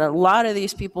building, and a lot of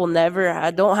these people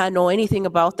don't know anything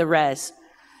about the res.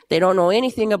 They don't know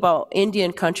anything about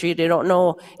Indian country. They don't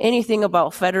know anything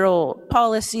about federal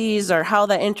policies or how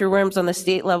that interworms on the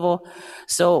state level.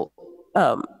 So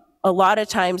a lot of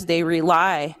times they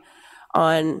rely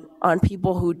on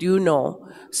people who do know.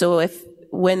 So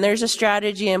when there's a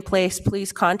strategy in place,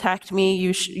 please contact me.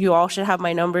 You all should have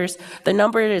my numbers. The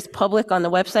number is public on the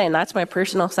website, and that's my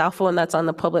personal cell phone that's on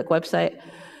the public website.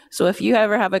 So if you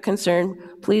ever have a concern,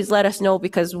 please let us know,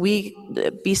 because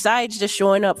besides just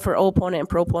showing up for opponent and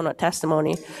proponent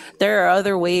testimony, there are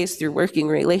other ways through working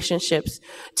relationships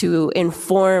to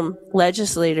inform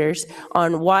legislators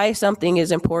on why something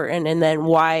is important, and then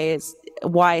why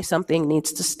something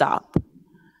needs to stop.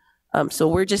 So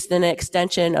we're just an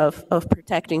extension of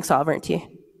protecting sovereignty.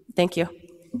 Thank you.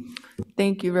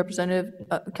 Thank you, Representative.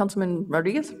 Councilman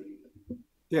Rodriguez?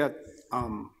 Yeah,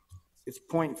 it's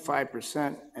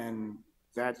 0.5%, and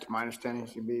that, to my understanding,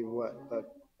 should be what, I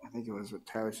think it was what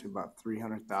Tyler said, about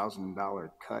 $300,000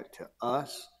 cut to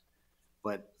us,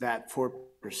 but that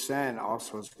 4%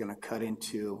 also is going to cut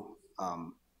into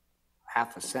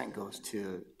half a cent goes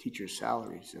to teachers'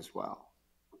 salaries as well.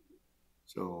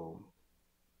 So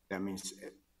that means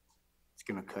it's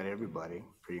going to cut everybody,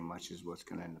 pretty much, is what's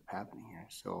going to end up happening here.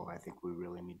 So I think we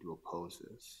really need to oppose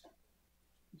this.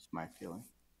 It's my feeling.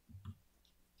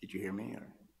 Did you hear me? Or?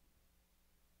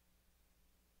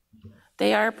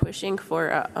 They are pushing for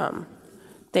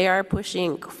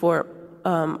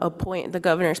a point. The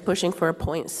governor's pushing for a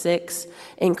 0.6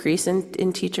 increase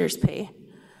in teachers' pay,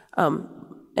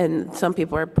 and some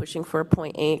people are pushing for a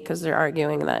 0.8 because they're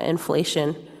arguing that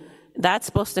inflation. That's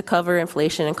supposed to cover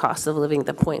inflation and cost of living,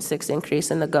 the 0.6 increase,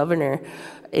 and the governor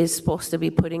is supposed to be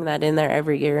putting that in there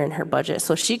every year in her budget.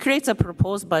 So she creates a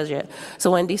proposed budget.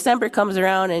 So when December comes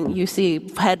around and you see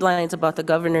headlines about the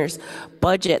governor's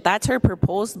budget, that's her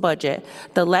proposed budget.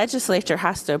 The legislature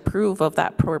has to approve of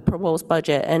that proposed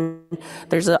budget, and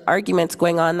there's arguments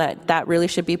going on that really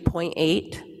should be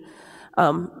 0.8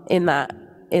 in that.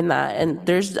 in that. And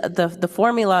there's the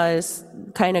formula is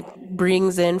kind of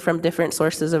brings in from different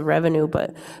sources of revenue,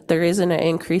 but there isn't an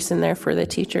increase in there for the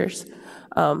teachers.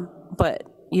 But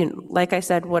like I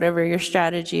said, whatever your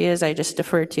strategy is, I just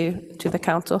defer to the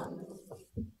council.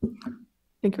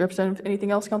 Thank you, Representative.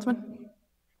 Anything else, Councilman?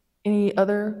 Any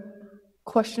other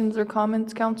questions or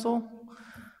comments, Council?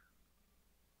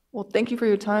 Well, thank you for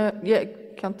your time. Yeah,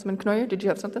 Councilman Knoyer, did you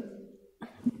have something?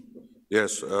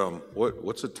 Yes,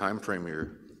 what's the time frame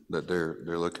here that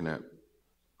they're looking at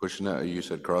pushing that? You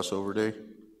said crossover day?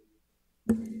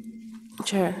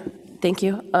 Chair, thank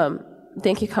you.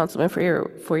 Thank you, Councilman,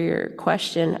 for your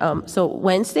question. So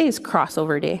Wednesday is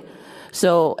crossover day.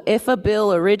 So if a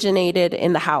bill originated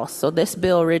in the House, so this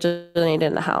bill originated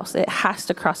in the House, it has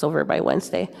to cross over by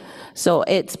Wednesday. So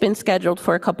it's been scheduled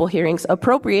for a couple hearings.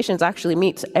 Appropriations actually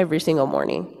meets every single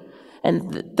morning,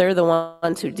 and they're the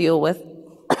ones who deal with,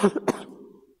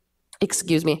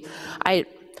 excuse me,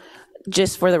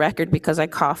 just for the record, because I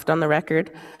coughed on the record,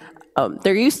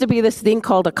 there used to be this thing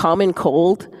called a common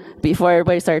cold before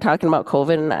everybody started talking about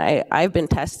COVID, and I've been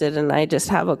tested and I just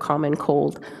have a common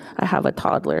cold. I have a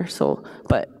toddler, so,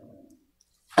 but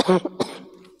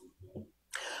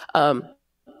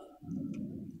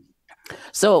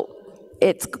so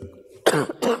it's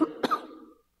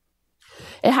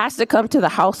it has to come to the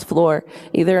House floor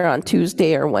either on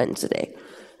Tuesday or Wednesday.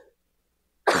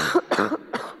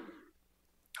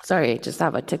 Sorry, I just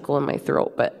have a tickle in my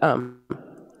throat, but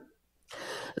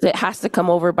it has to come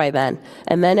over by then,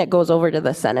 and then it goes over to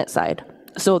the Senate side.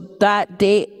 So that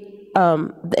date,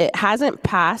 it hasn't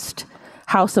passed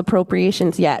House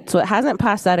appropriations yet, so it hasn't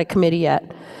passed out of committee yet.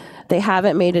 They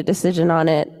haven't made a decision on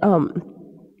it.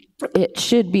 It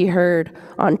should be heard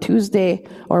on Tuesday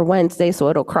or Wednesday, so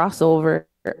it'll cross over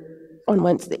on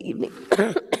Wednesday evening.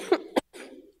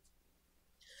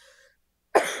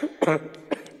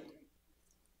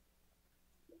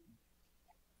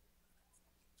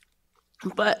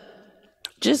 But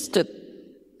just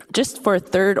for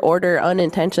third order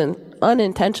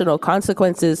unintentional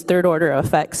consequences, third order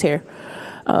effects here,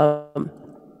 the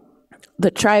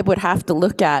tribe would have to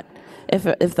look at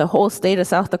if the whole state of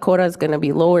South Dakota is going to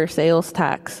be lower sales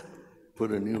tax,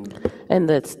 and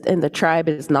the tribe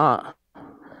is not,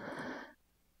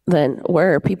 then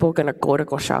where are people going to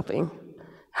go shopping?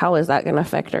 How is that going to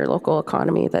affect our local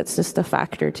economy? That's just a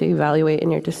factor to evaluate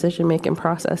in your decision-making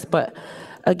process. But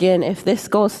again, if this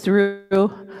goes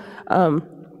through,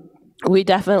 we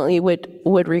definitely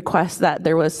would request that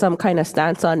there was some kind of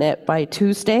stance on it by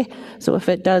Tuesday. So if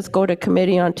it does go to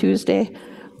committee on Tuesday,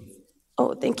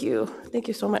 oh, thank you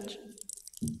so much.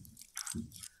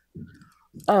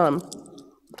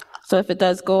 So if it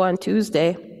does go on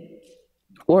Tuesday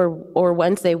or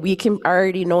Wednesday, we can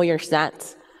already know your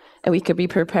stance, and we could be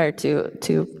prepared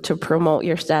to promote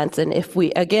your stance. And if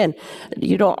we, again,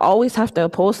 you don't always have to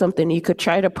oppose something. You could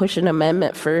try to push an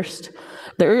amendment first.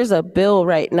 There is a bill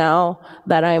right now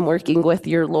that I'm working with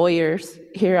your lawyers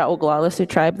here at Oglala Sioux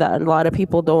Tribe that a lot of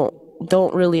people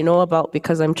don't really know about,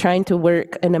 because I'm trying to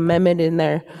work an amendment in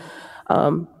there.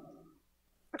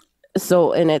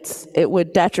 So, and it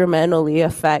would detrimentally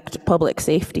affect public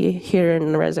safety here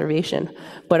in the reservation.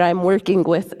 But I'm working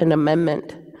with an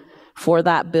amendment for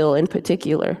that bill in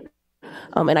particular.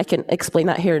 And I can explain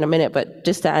that here in a minute, but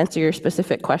just to answer your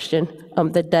specific question,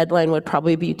 the deadline would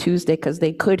probably be Tuesday, because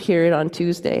they could hear it on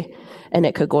Tuesday and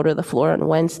it could go to the floor on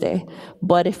Wednesday.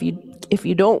 But if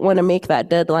you don't want to make that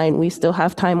deadline, we still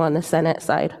have time on the Senate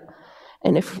side.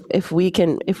 And if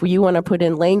you want to put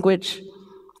in language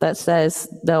that says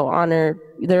they'll honor,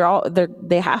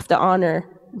 they have to honor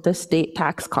the state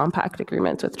tax compact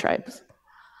agreements with tribes.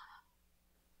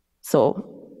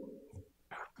 So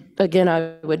again,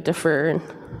 I would defer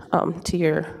to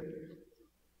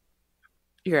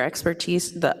your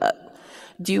expertise.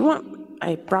 Do you want,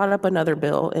 I brought up another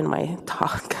bill in my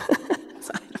talk.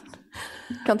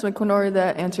 Councilman Quinori,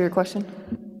 that answer your question?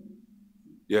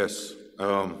 Yes.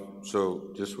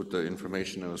 So just with the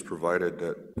information that was provided,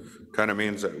 that kind of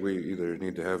means that we either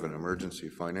need to have an emergency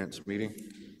finance meeting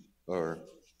or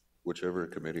whichever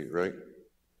committee, right?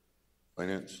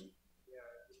 Finance?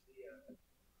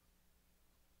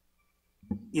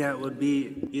 Yeah, it would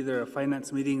be either a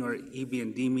finance meeting or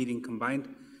EB&D meeting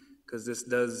combined, because this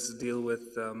does deal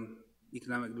with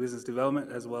economic business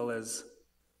development as well as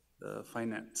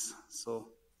finance. So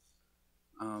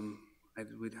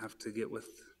we'd have to get with,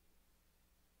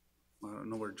 I don't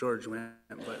know where George went,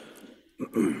 but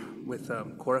with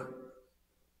Cora,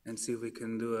 and see if we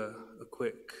can do a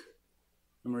quick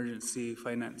emergency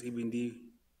finance EB&D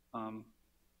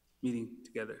meeting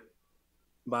together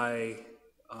by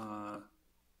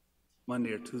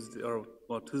Monday or Tuesday, or,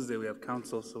 well, Tuesday we have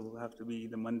council, so we'll have to be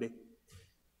the Monday.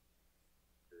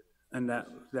 And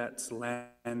that's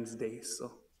Lands Day,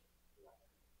 so.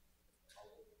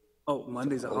 Oh,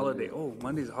 Monday's a holiday. Oh,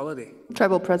 Monday's a holiday.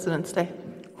 Tribal President's Day.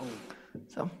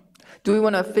 So, do we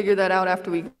want to figure that out after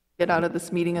we get out of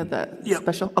this meeting of that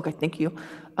special? Okay, thank you.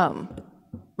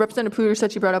 Representative Poyer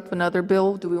said she brought up another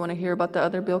bill. Do we want to hear about the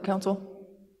other bill, council?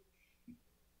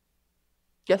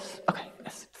 Yes? Okay,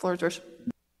 yes, floor is yours.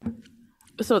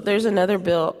 So there's another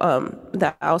bill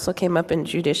that also came up in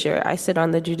Judiciary. I sit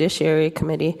on the Judiciary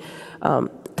Committee,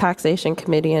 Taxation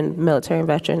Committee, and Military and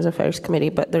Veterans Affairs Committee,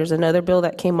 but there's another bill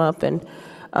that came up, and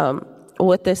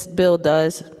what this bill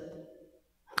does,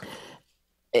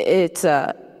 it's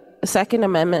a Second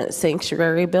Amendment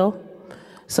sanctuary bill.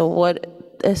 So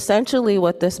essentially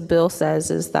what this bill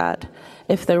says is that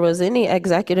if there was any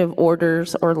executive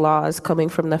orders or laws coming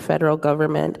from the federal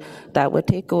government that would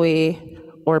take away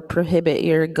or prohibit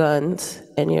your guns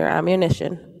and your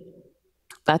ammunition,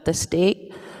 that the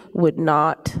state would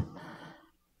not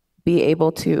be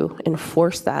able to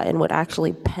enforce that and would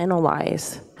actually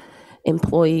penalize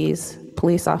employees,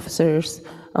 police officers,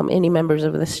 any members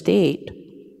of the state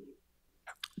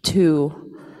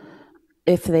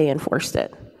if they enforced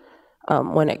it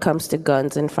when it comes to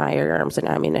guns and firearms and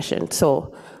ammunition.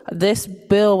 So this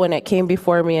bill, when it came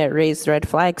before me, it raised red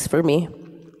flags for me.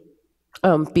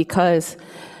 Because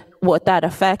what that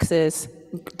affects is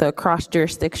the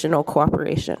cross-jurisdictional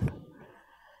cooperation.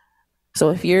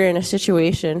 So if you're in a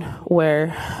situation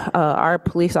where our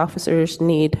police officers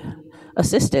need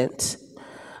assistance,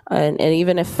 and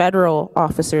even if federal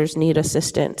officers need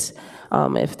assistance,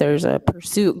 if there's a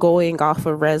pursuit going off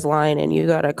a res line and you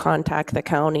got to contact the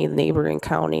county, the neighboring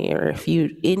county, or if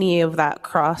any of that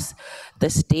cross the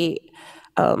state,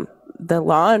 the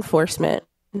law enforcement,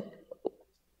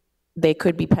 they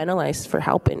could be penalized for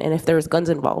helping. And if there was guns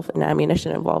involved and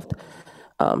ammunition involved,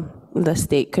 the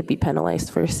state could be penalized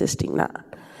for assisting that.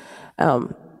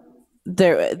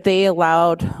 They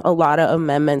allowed a lot of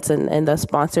amendments, and the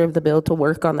sponsor of the bill to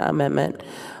work on that amendment.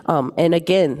 And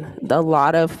again,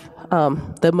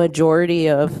 the majority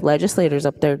of legislators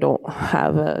up there don't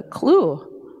have a clue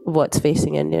of what's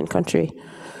facing Indian country.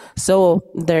 So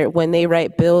when they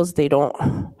write bills, they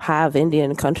don't have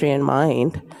Indian country in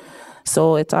mind.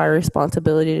 So it's our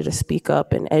responsibility to speak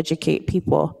up and educate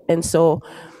people. And so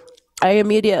I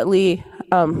immediately,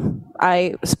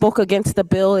 I spoke against the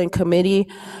bill in committee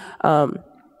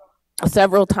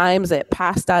several times. It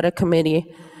passed out of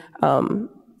committee,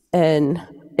 and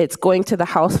it's going to the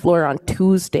House floor on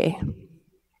Tuesday.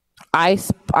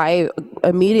 I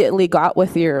immediately got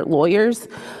with your lawyers,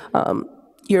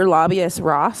 your lobbyist,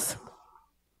 Ross.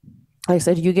 I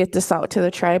said, you get this out to the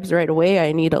tribes right away.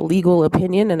 I need a legal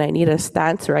opinion and I need a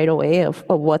stance right away of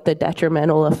what the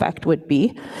detrimental effect would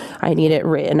be. I need it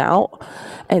written out.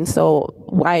 And so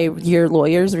your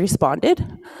lawyers responded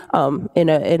in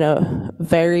a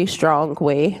very strong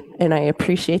way, and I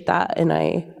appreciate that. And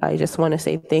I just want to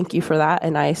say thank you for that.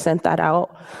 And I sent that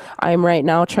out. I'm right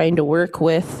now trying to work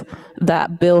with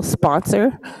that bill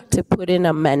sponsor to put in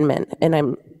amendment.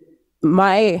 And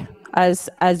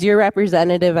as your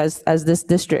representative, as this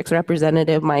district's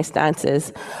representative, my stance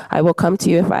is I will come to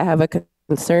you if I have a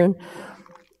concern.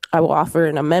 I will offer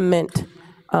an amendment.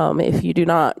 If you do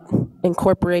not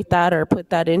incorporate that or put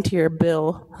that into your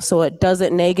bill so it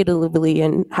doesn't negatively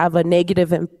and have a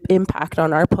negative impact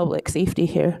on our public safety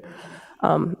here,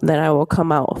 then I will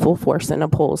come out full force and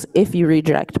oppose if you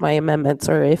reject my amendments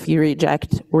or if you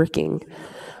reject working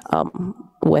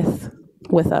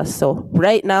with us. So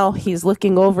right now he's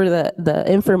looking over the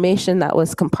information that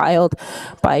was compiled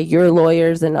by your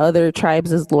lawyers and other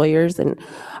tribes' lawyers. And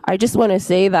I just want to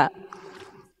say that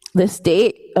the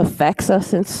state affects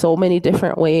us in so many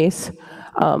different ways.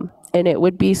 And it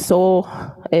would be so,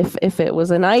 if it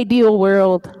was an ideal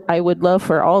world, I would love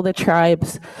for all the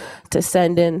tribes to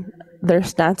send in their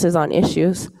stances on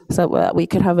issues so that we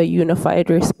could have a unified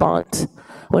response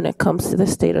when it comes to the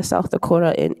state of South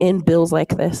Dakota in bills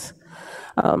like this.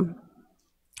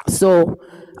 So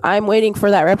I'm waiting for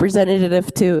that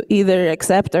representative to either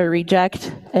accept or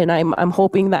reject, and I'm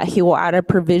hoping that he will add a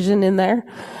provision in there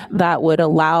that would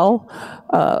allow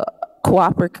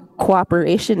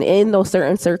cooperation in those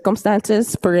certain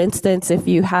circumstances. For instance, if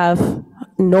you have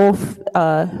no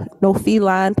fee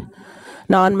land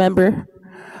non-member,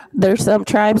 there's some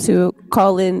tribes who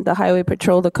call in the highway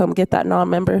patrol to come get that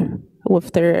non-member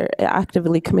if they're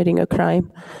actively committing a crime,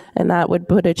 and that would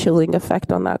put a chilling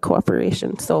effect on that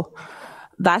cooperation. So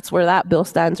that's where that bill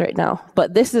stands right now.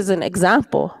 But this is an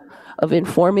example of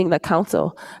informing the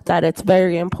council that it's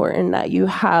very important that you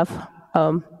have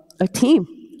a team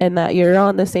and that you're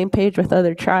on the same page with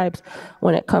other tribes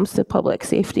when it comes to public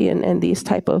safety and these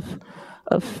type of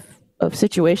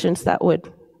situations that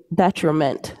would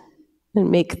detriment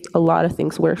and make a lot of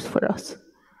things worse for us.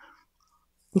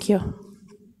 Thank you.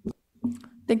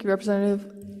 Thank you,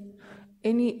 Representative.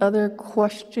 Any other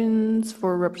questions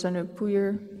for Representative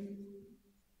Puyer?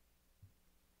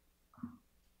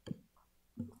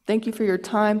 Thank you for your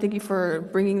time. Thank you for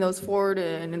bringing those forward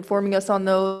and informing us on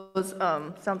those.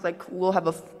 Sounds like we'll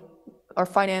have our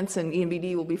finance and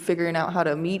EMBD will be figuring out how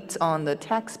to meet on the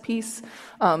tax piece.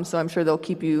 So I'm sure they'll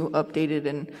keep you updated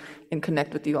and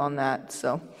connect with you on that.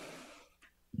 So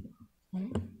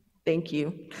thank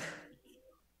you.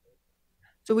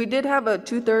 So we did have a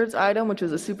 2/3 item, which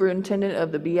was a superintendent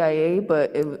of the BIA,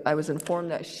 but I was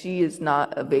informed that she is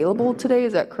not available today.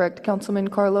 Is that correct, Councilman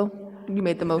Carlo? You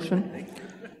made the motion.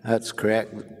 That's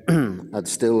correct. I'd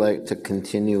still like to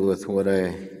continue with what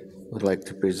I would like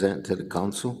to present to the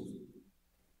council.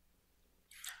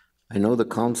 I know the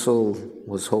council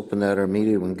was hoping that our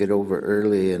meeting would get over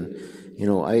early, and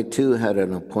I too had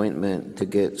an appointment to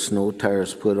get snow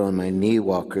tires put on my knee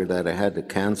walker that I had to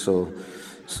cancel.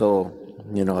 So,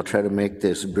 I'll try to make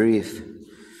this brief.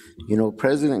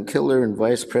 President Killer and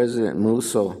Vice President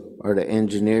Musso are the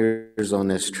engineers on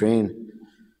this train.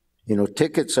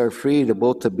 Tickets are free to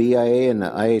both the BIA and the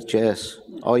IHS.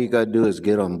 All you got to do is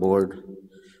get on board.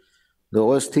 The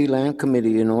OST Land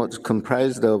Committee, it's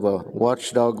comprised of a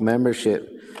watchdog membership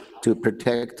to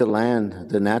protect the land,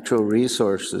 the natural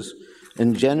resources,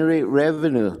 and generate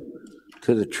revenue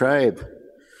to the tribe.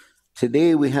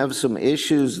 Today, we have some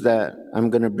issues that I'm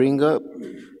going to bring up,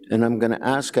 and I'm going to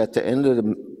ask at the end of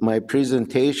my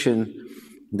presentation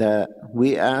that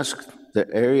we ask the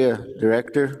area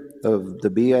director of the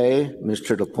BIA,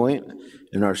 Mr. Lapointe,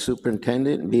 and our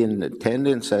superintendent be in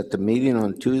attendance at the meeting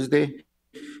on Tuesday,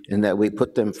 and that we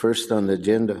put them first on the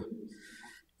agenda.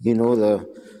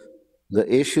 The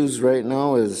issues right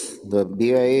now is the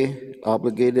BIA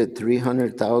obligated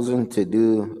 $300,000 to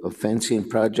do a fencing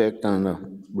project on a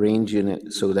range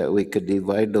unit so that we could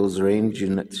divide those range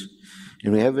units.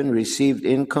 And we haven't received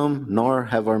income, nor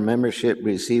have our membership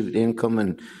received income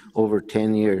in over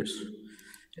 10 years.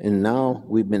 And now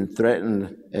we've been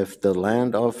threatened if the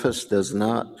land office does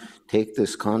not take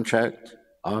this contract,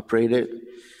 operate it,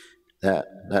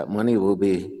 that money will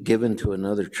be given to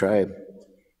another tribe.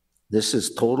 This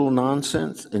is total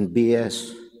nonsense and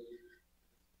BS.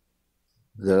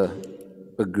 The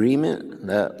agreement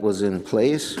that was in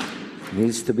place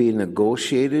needs to be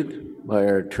negotiated by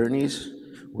our attorneys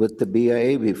with the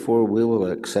BIA before we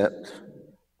will accept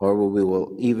or we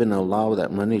will even allow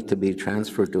that money to be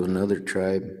transferred to another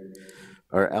tribe.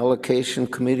 Our allocation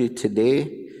committee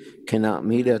today cannot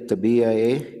meet at the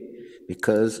BIA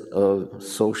because of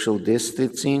social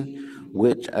distancing,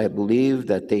 which I believe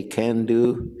that they can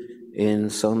do in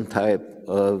some type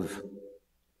of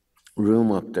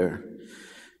room up there.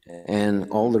 And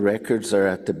all the records are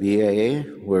at the BIA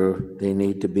where they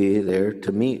need to be there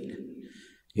to meet.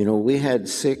 We had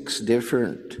 6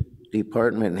 different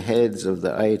department heads of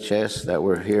the IHS that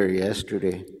were here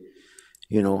yesterday.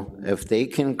 If they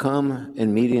can come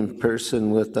and meet in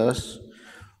person with us,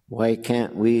 why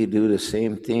can't we do the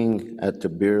same thing at the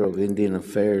Bureau of Indian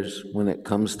Affairs when it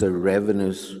comes to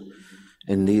revenues?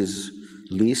 And these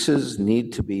leases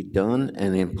need to be done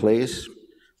and in place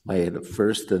by the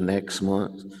first of next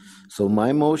month. So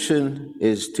my motion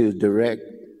is to direct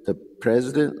the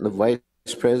president, the vice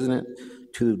president,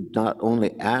 to not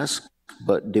only ask,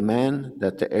 but demand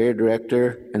that the area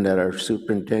director and that our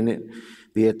superintendent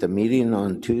be at the meeting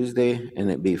on Tuesday and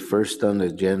it be first on the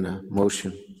agenda.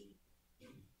 Motion.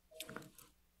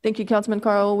 Thank you, Councilman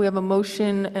Carlo. We have a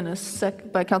motion and a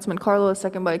second by Councilman Carlo, a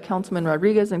second by Councilman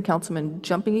Rodriguez and Councilman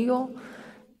Jumping Eagle.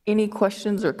 Any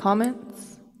questions or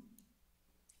comments?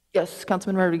 Yes,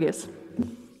 Councilman Rodriguez.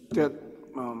 To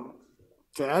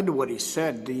add to what he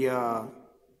said, the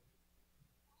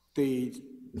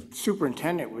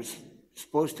superintendent was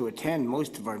supposed to attend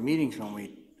most of our meetings when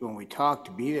we talked,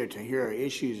 to be there to hear our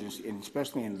issues, and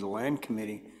especially in the land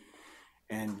committee.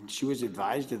 And she was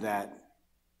advised of that.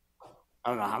 I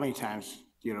don't know how many times,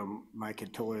 Mike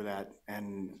had told her that,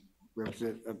 and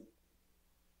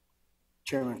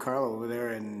Chairman Carlo over there,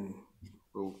 and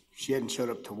she hadn't showed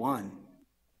up to one.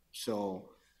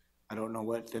 So I don't know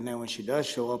what, and then when she does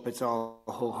show up, it's all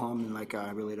ho-hum and like,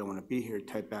 I really don't want to be here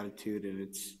type attitude. And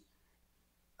it's,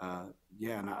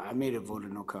 and I made a vote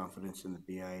of no confidence in the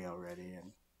BIA already.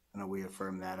 And I know we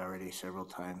affirmed that already several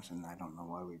times, and I don't know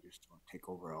why we just don't take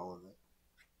over all of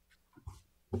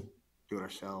it. Do it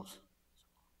ourselves.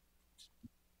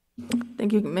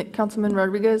 Thank you, Councilman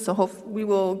Rodriguez. So we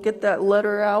will get that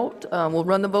letter out. We'll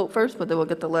run the vote first, but then we'll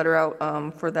get the letter out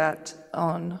for that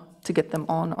to get them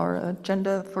on our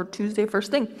agenda for Tuesday first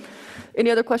thing.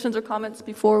 Any other questions or comments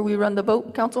before we run the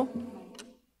vote, Council?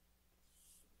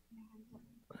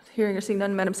 Hearing or seeing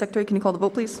none, Madam Secretary, can you call the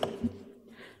vote, please?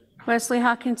 Wesley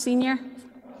Hawkins Sr.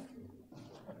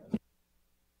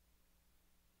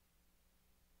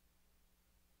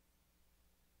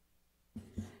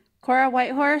 Cora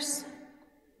Whitehorse.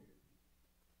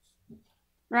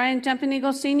 Ryan Jumping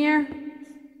Eagle Sr.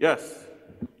 Yes.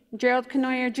 Gerald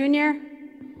Canoyer Jr.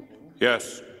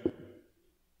 Yes.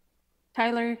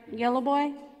 Tyler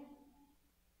Yellowboy.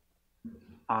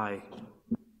 Aye.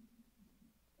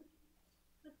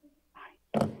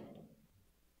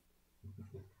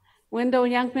 Wendell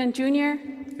Youngman Jr.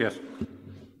 Yes.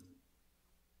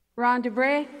 Ron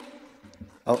DeBrey.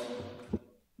 Oh,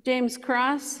 James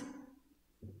Cross.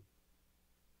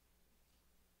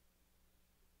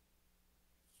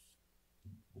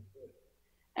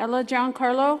 Ella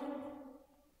Giancarlo.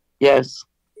 Yes.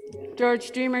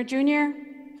 George Dreamer Jr.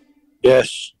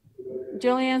 Yes.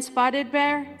 Jillian Spotted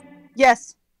Bear.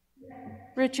 Yes.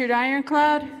 Richard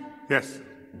Ironclad. Yes.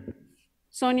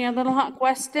 Sonia Little Hawk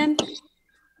Weston.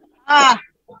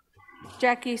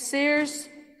 Jackie Sears.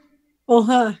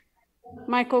 Uh-huh.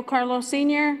 Michael Carlo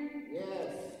Sr.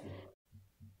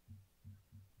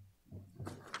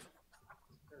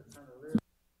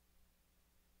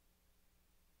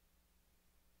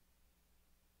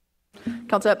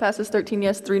 Council, that passes 13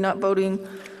 yes, 3 not voting.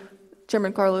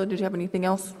 Chairman Carlo, did you have anything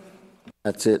else?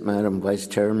 that's it, Madam Vice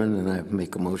Chairman, and I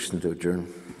make a motion to adjourn.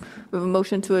 We have a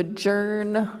motion to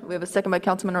adjourn. We have a second by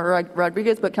Councilman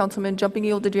Rodriguez, but Councilman Jumping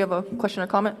Eel, did you have a question or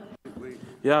comment?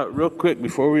 Yeah, real quick,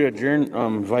 before we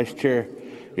adjourn, Vice Chair,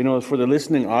 for the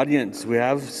listening audience, we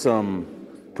have some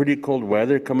pretty cold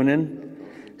weather coming in,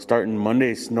 starting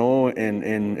Monday, snow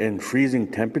and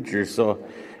freezing temperatures. So,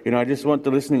 I just want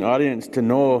the listening audience to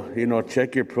know,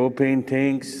 check your propane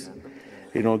tanks,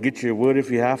 get your wood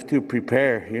if you have to,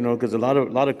 prepare, because a lot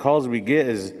of calls we get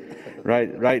is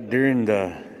right during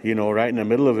the, right in the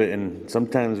middle of it, and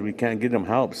sometimes we can't get them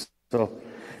help. So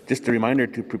just a reminder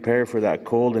to prepare for that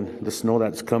cold and the snow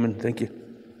that's coming. Thank you.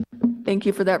 Thank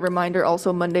you for that reminder.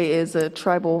 Also, Monday is a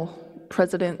tribal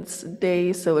President's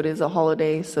Day, so it is a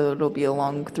holiday, so it'll be a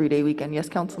long 3-day weekend. Yes,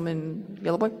 Councilman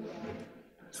Yellowboy?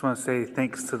 Just want to say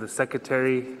thanks to the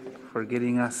secretary for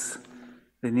getting us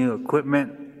the new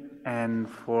equipment, and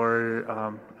for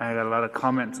I got a lot of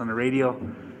comments on the radio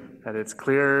that it's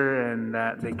clearer and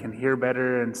that they can hear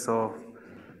better, and so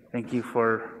thank you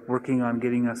for working on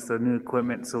getting us the new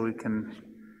equipment so we can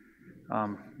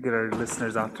get our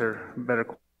listeners out there better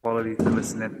quality to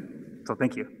listen in. So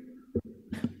thank you.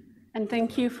 And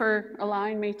thank you for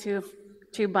allowing me to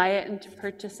buy it and to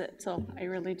purchase it. So I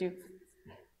really do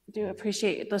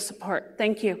appreciate the support.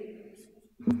 Thank you.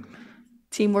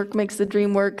 Teamwork makes the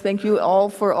dream work. Thank you all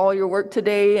for all your work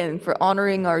today and for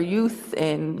honoring our youth.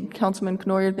 And Councilman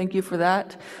Canoyer, thank you for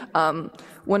that.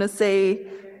 Want to say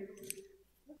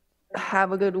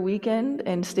have a good weekend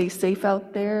and stay safe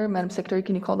out there. Madam Secretary,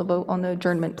 can you call the vote on the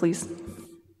adjournment, please?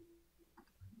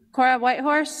 Cora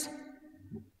Whitehorse.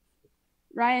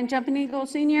 Ryan Jumping Eagle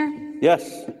Sr.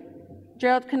 Yes.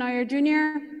 Gerald Canoyer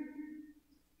Jr.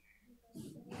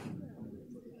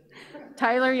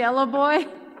 Tyler Yellowboy.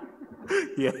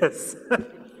 Yes.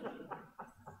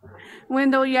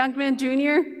 Wendell Youngman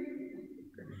Jr.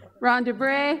 Ron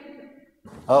DeBrey.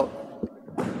 Oh,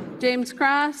 James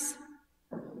Cross.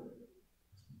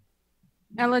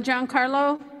 Ella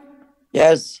Giancarlo.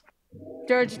 Yes.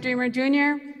 George Dreamer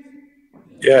Jr.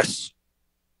 Yes.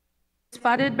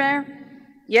 Spotted Bear.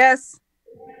 Yes.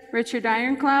 Richard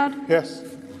Ironclad. Yes.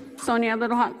 Sonia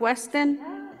Little Hawk Weston.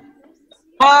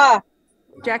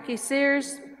 Jackie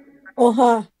Sears.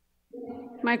 Uh-huh.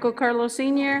 Michael Carlo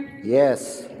Sr.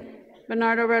 yes.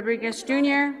 Bernardo Rodriguez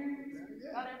Jr.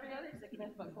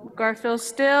 Garfield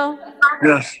Still.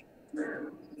 Yes.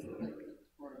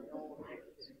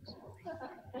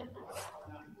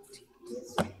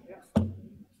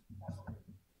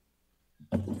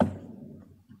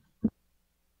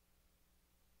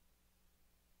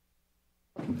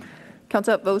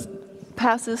 Council votes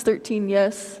passes 13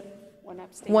 yes,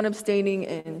 1 abstaining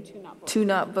and 2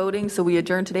 not voting. So we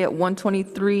adjourn today at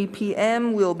 1:23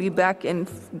 p.m. We'll be back in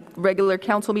regular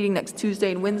council meeting next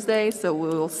Tuesday and Wednesday. So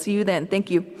we'll see you then.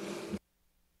 Thank you.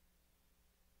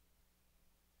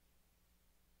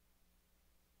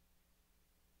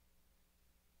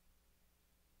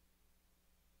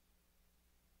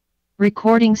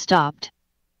 Recording stopped.